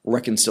of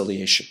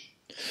reconciliation.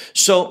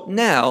 So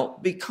now,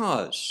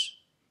 because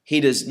he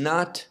does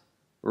not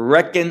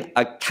reckon,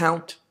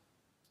 account,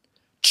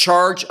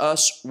 charge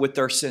us with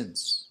our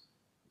sins.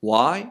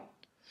 Why?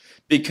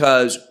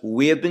 Because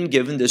we have been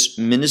given this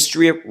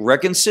ministry of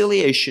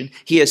reconciliation.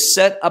 He has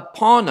set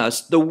upon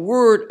us the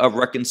word of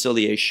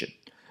reconciliation.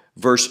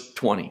 Verse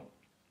 20.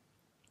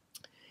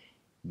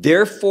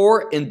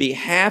 Therefore, in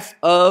behalf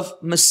of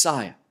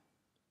Messiah,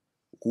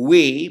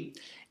 we,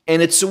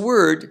 and it's a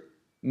word,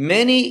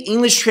 many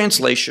English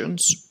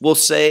translations will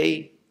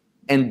say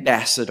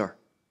ambassador.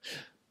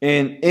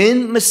 And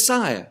in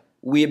Messiah,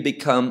 we have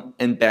become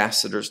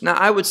ambassadors. Now,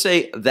 I would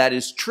say that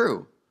is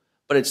true,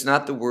 but it's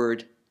not the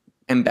word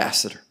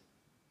ambassador.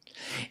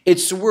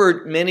 It's the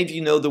word, many of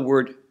you know the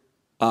word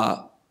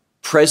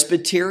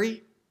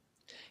presbytery.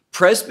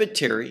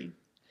 Presbytery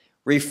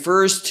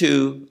refers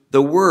to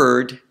the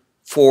word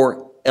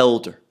for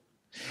elder.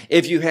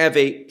 If you have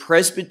a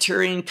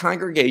Presbyterian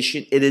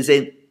congregation, it is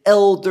an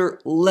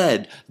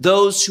elder-led.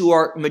 Those who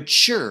are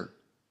mature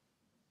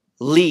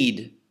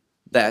lead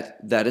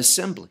that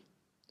assembly.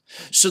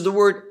 So the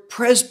word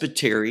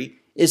presbytery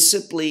is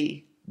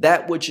simply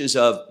that which is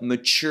of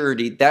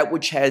maturity, that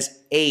which has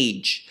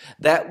age,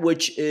 that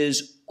which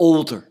is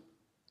older.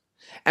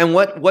 And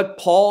what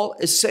Paul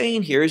is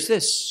saying here is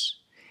this.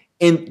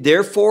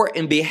 Therefore,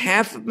 in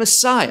behalf of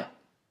Messiah,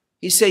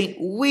 he's saying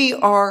we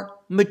are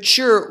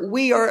mature,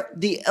 we are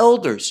the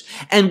elders.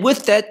 And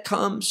with that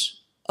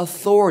comes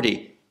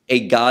authority,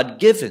 a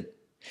God-given,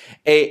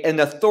 an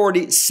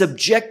authority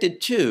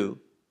subjected to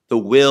the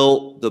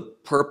will, the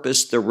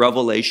purpose, the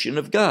revelation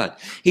of God.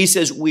 He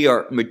says we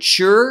are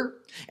mature,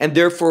 and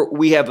therefore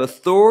we have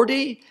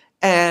authority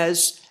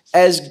as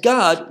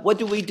God. What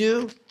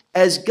do?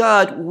 As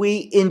God,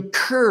 we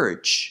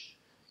encourage.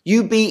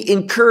 You be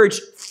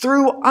encouraged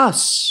through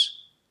us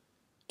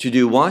to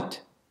do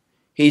what?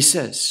 He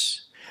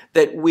says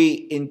that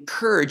we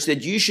encourage,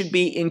 that you should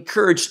be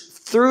encouraged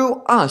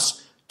through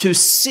us to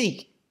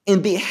seek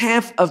in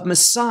behalf of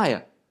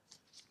Messiah.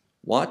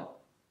 What?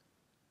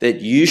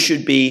 That you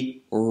should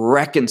be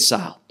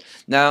reconciled.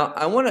 Now,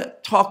 I want to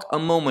talk a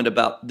moment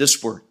about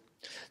this word.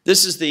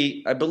 This is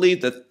I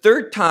believe, the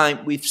third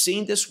time we've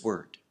seen this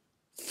word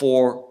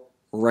for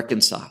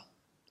reconcile.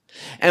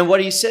 And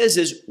what he says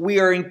is, we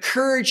are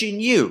encouraging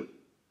you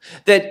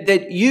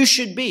that you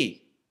should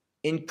be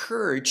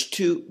encouraged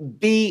to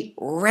be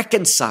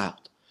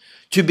reconciled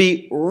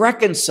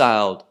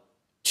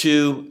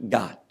to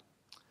God.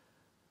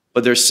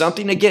 But there's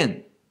something,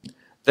 again,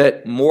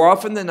 that more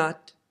often than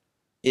not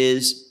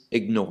is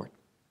ignored.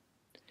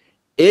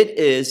 It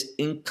is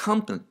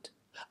incumbent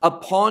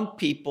upon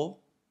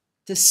people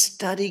to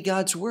study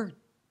God's word.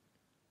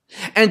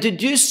 And to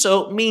do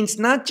so means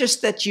not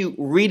just that you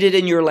read it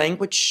in your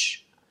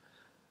language,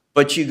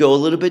 but you go a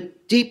little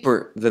bit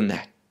deeper than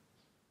that.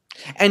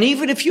 And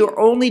even if you're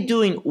only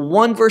doing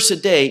one verse a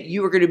day,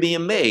 you are going to be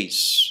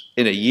amazed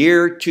in a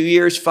year, 2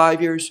 years,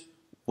 5 years,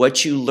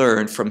 what you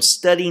learn from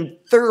studying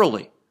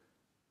thoroughly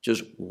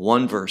just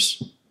one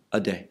verse a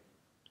day.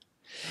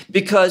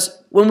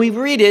 Because when we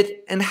read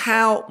it and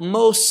how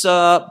most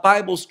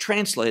Bibles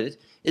translate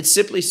it, it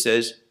simply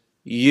says,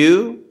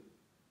 you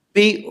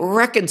be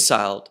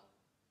reconciled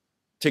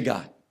to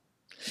God.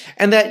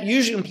 And that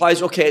usually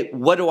implies, okay,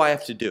 what do I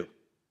have to do?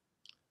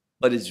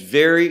 But it's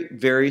very,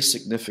 very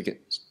significant.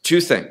 Two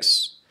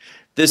things.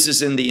 This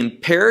is in the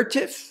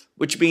imperative,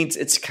 which means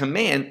it's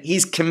command.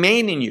 He's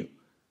commanding you,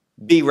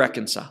 be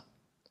reconciled.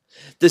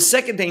 The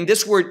second thing,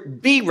 this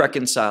word be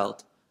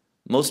reconciled,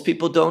 most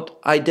people don't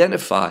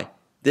identify.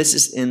 This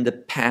is in the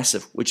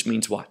passive, which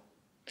means what?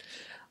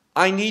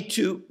 I need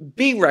to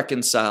be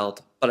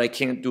reconciled, but I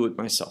can't do it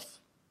myself.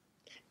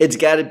 It's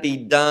got to be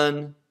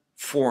done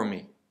for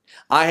me.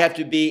 I have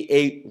to be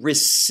a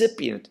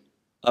recipient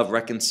of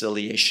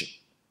reconciliation.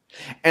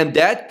 And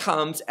that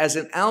comes as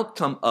an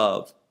outcome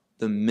of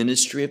the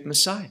ministry of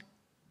Messiah.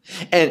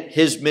 And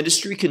his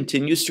ministry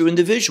continues through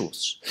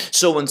individuals.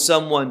 So when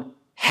someone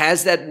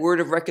has that word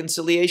of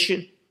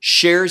reconciliation,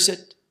 shares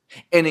it,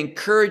 and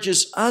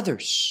encourages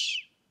others,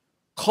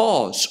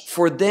 calls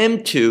for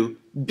them to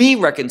be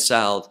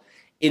reconciled,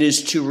 it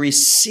is to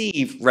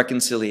receive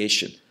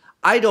reconciliation.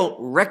 I don't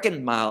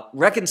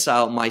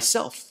reconcile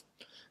myself.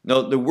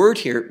 No, the word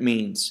here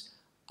means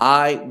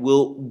I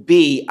will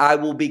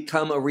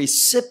become a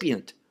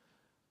recipient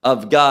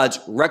of God's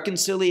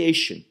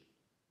reconciliation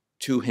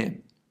to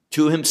him,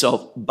 to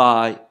himself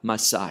by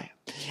Messiah.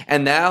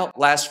 And now,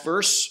 last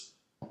verse.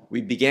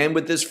 We began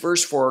with this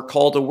verse for our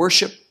call to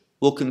worship.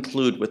 We'll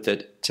conclude with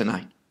it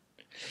tonight.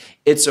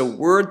 It's a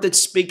word that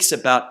speaks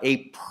about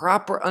a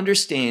proper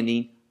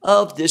understanding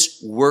of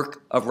this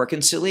work of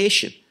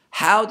reconciliation.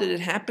 How did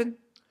it happen?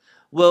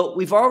 Well,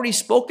 we've already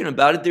spoken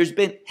about it. There's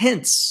been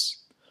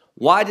hints.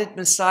 Why did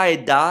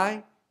Messiah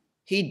die?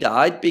 He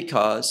died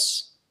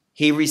because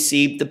he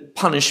received the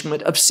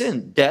punishment of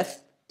sin.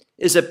 Death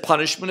is a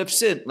punishment of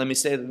sin. Let me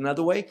say it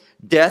another way.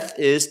 Death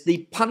is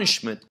the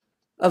punishment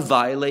of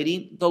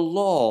violating the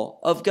law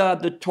of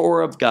God, the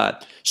Torah of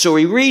God. So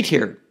we read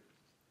here,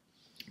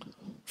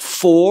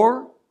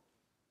 for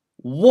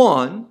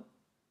one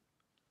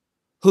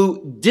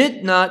who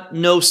did not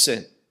know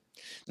sin.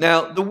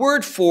 Now, the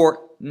word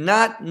for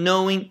not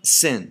knowing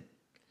sin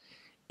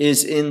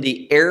is in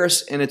the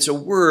aorist, and it's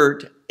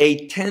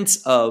a tense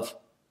of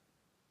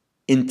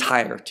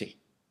entirety.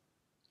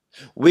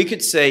 We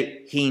could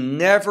say he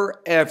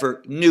never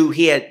ever knew,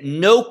 he had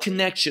no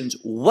connections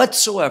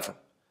whatsoever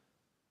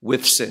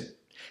with sin.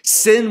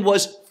 Sin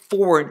was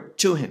foreign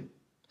to him,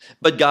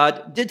 but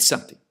God did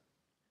something.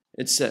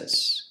 It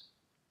says,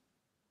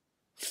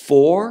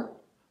 for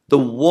the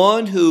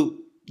one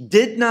who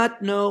did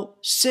not know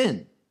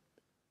sin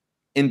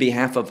in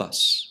behalf of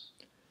us.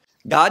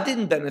 God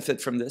didn't benefit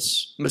from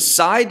this.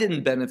 Messiah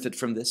didn't benefit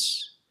from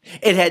this.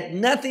 It had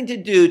nothing to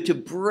do to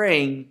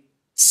bring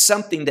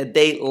something that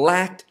they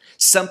lacked,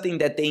 something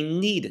that they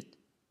needed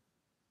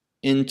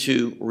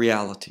into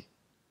reality.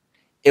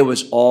 It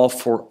was all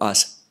for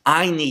us.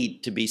 I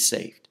need to be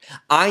saved.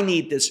 I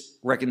need this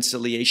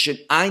reconciliation.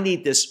 I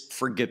need this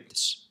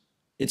forgiveness.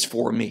 It's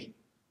for me.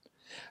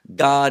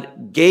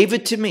 God gave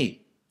it to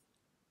me,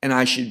 and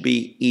I should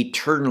be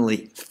eternally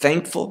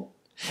thankful.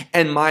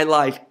 And my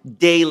life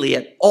daily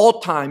at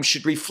all times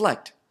should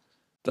reflect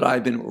that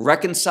I've been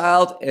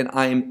reconciled, and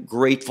I am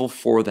grateful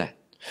for that.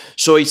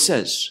 So he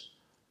says,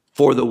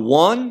 for the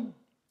one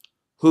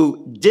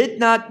who did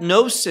not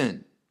know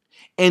sin,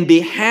 in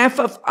behalf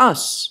of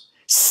us,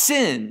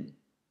 sin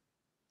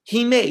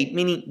he made,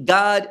 meaning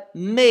God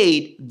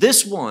made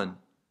this one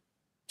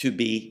to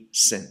be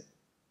sin.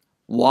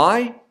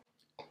 Why?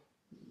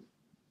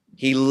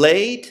 He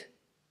laid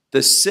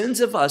the sins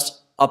of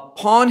us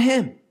upon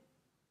him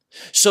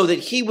so that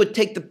he would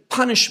take the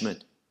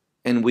punishment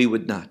and we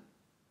would not.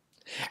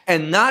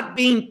 And not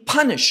being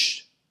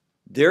punished,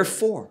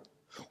 therefore,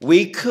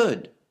 we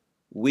could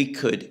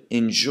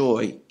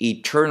enjoy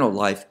eternal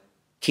life,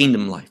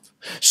 kingdom life.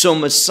 So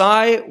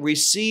Messiah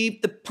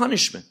received the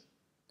punishment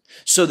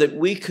so that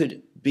we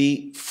could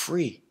be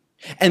free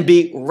and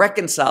be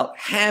reconciled,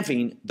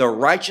 having the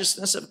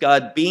righteousness of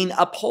God being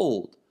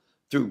upheld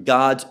through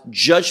God's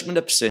judgment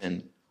of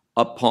sin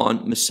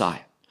upon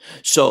Messiah.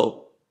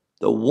 So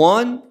the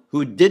one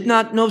who did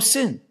not know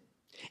sin,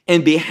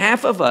 in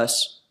behalf of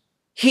us,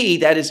 he,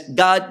 that is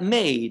God,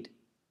 made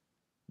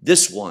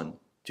this one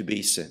to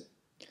be sin.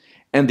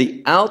 And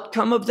the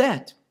outcome of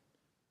that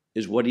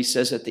is what he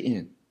says at the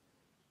end.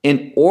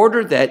 In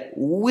order that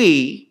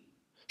we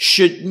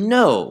should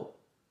know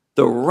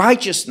the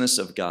righteousness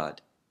of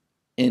God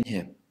in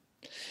him.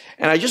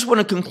 And I just want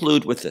to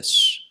conclude with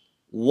this.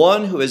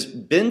 One who has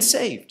been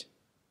saved,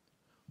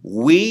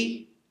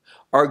 we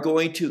are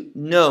going to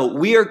know,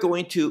 we are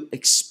going to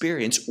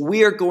experience,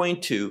 we are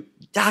going to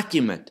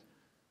document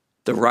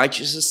the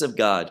righteousness of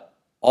God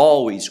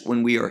always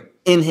when we are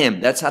in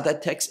him. That's how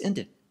that text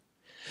ended.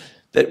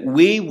 That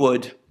we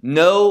would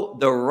know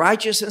the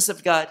righteousness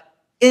of God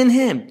in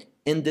him,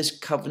 in this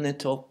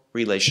covenantal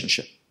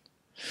relationship.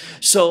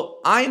 So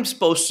I am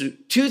supposed to,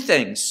 two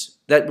things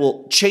that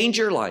will change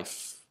your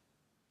life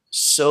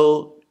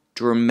so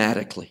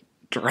drastically.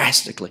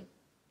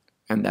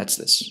 And that's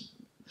this.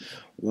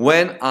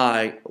 When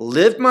I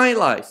live my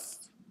life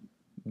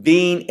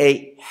being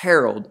a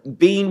herald,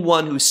 being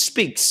one who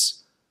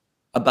speaks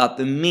about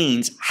the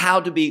means,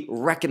 how to be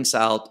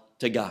reconciled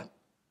to God.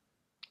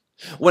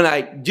 When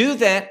I do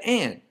that,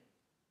 and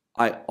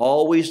I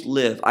always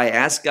live, I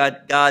ask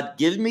God, God,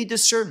 give me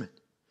discernment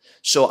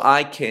so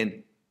I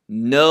can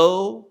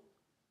know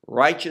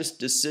righteous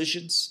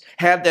decisions,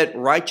 have that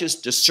righteous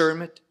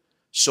discernment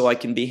so I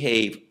can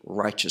behave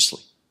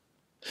righteously.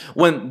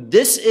 When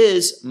this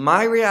is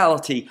my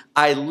reality,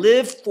 I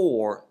live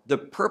for the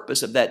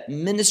purpose of that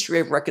ministry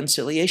of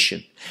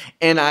reconciliation.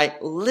 And I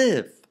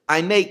live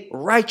I make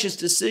righteous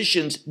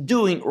decisions,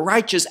 doing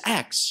righteous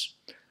acts.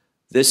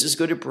 This is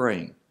going to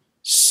bring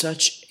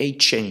such a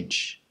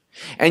change.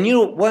 And you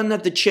know, one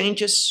of the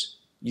changes,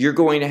 you're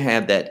going to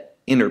have that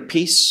inner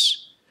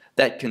peace,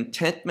 that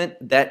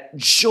contentment, that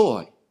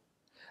joy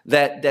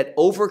that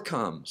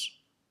overcomes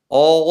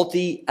all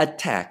the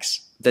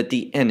attacks that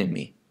the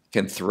enemy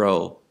can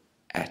throw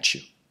at you.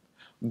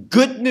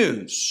 Good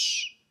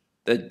news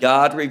that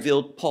God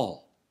revealed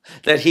Paul,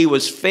 that he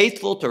was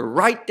faithful to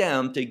write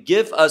down to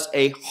give us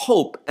a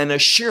hope and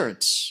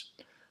assurance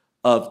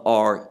of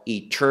our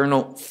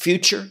eternal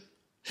future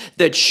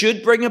that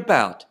should bring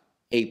about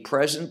a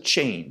present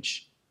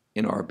change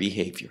in our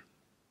behavior.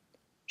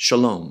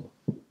 Shalom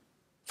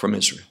from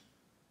Israel.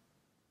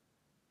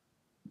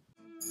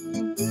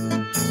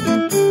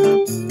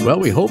 Well,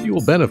 we hope you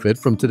will benefit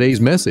from today's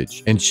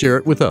message and share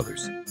it with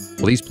others.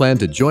 Please plan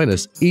to join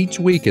us each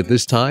week at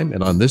this time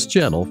and on this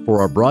channel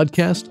for our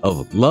broadcast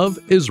of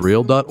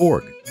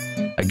LoveIsrael.org.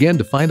 Again,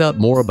 to find out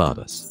more about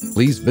us,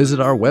 please visit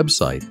our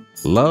website,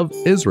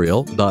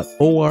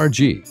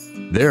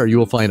 LoveIsrael.org. There you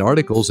will find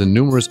articles and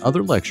numerous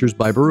other lectures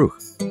by Baruch.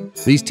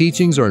 These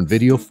teachings are in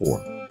video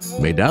form. You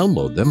may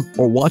download them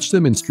or watch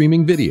them in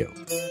streaming video.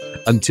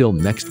 Until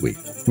next week,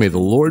 may the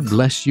Lord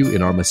bless you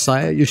in our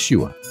Messiah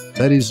Yeshua,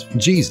 that is,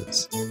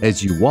 Jesus,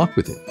 as you walk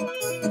with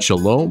Him.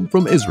 Shalom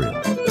from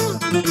Israel.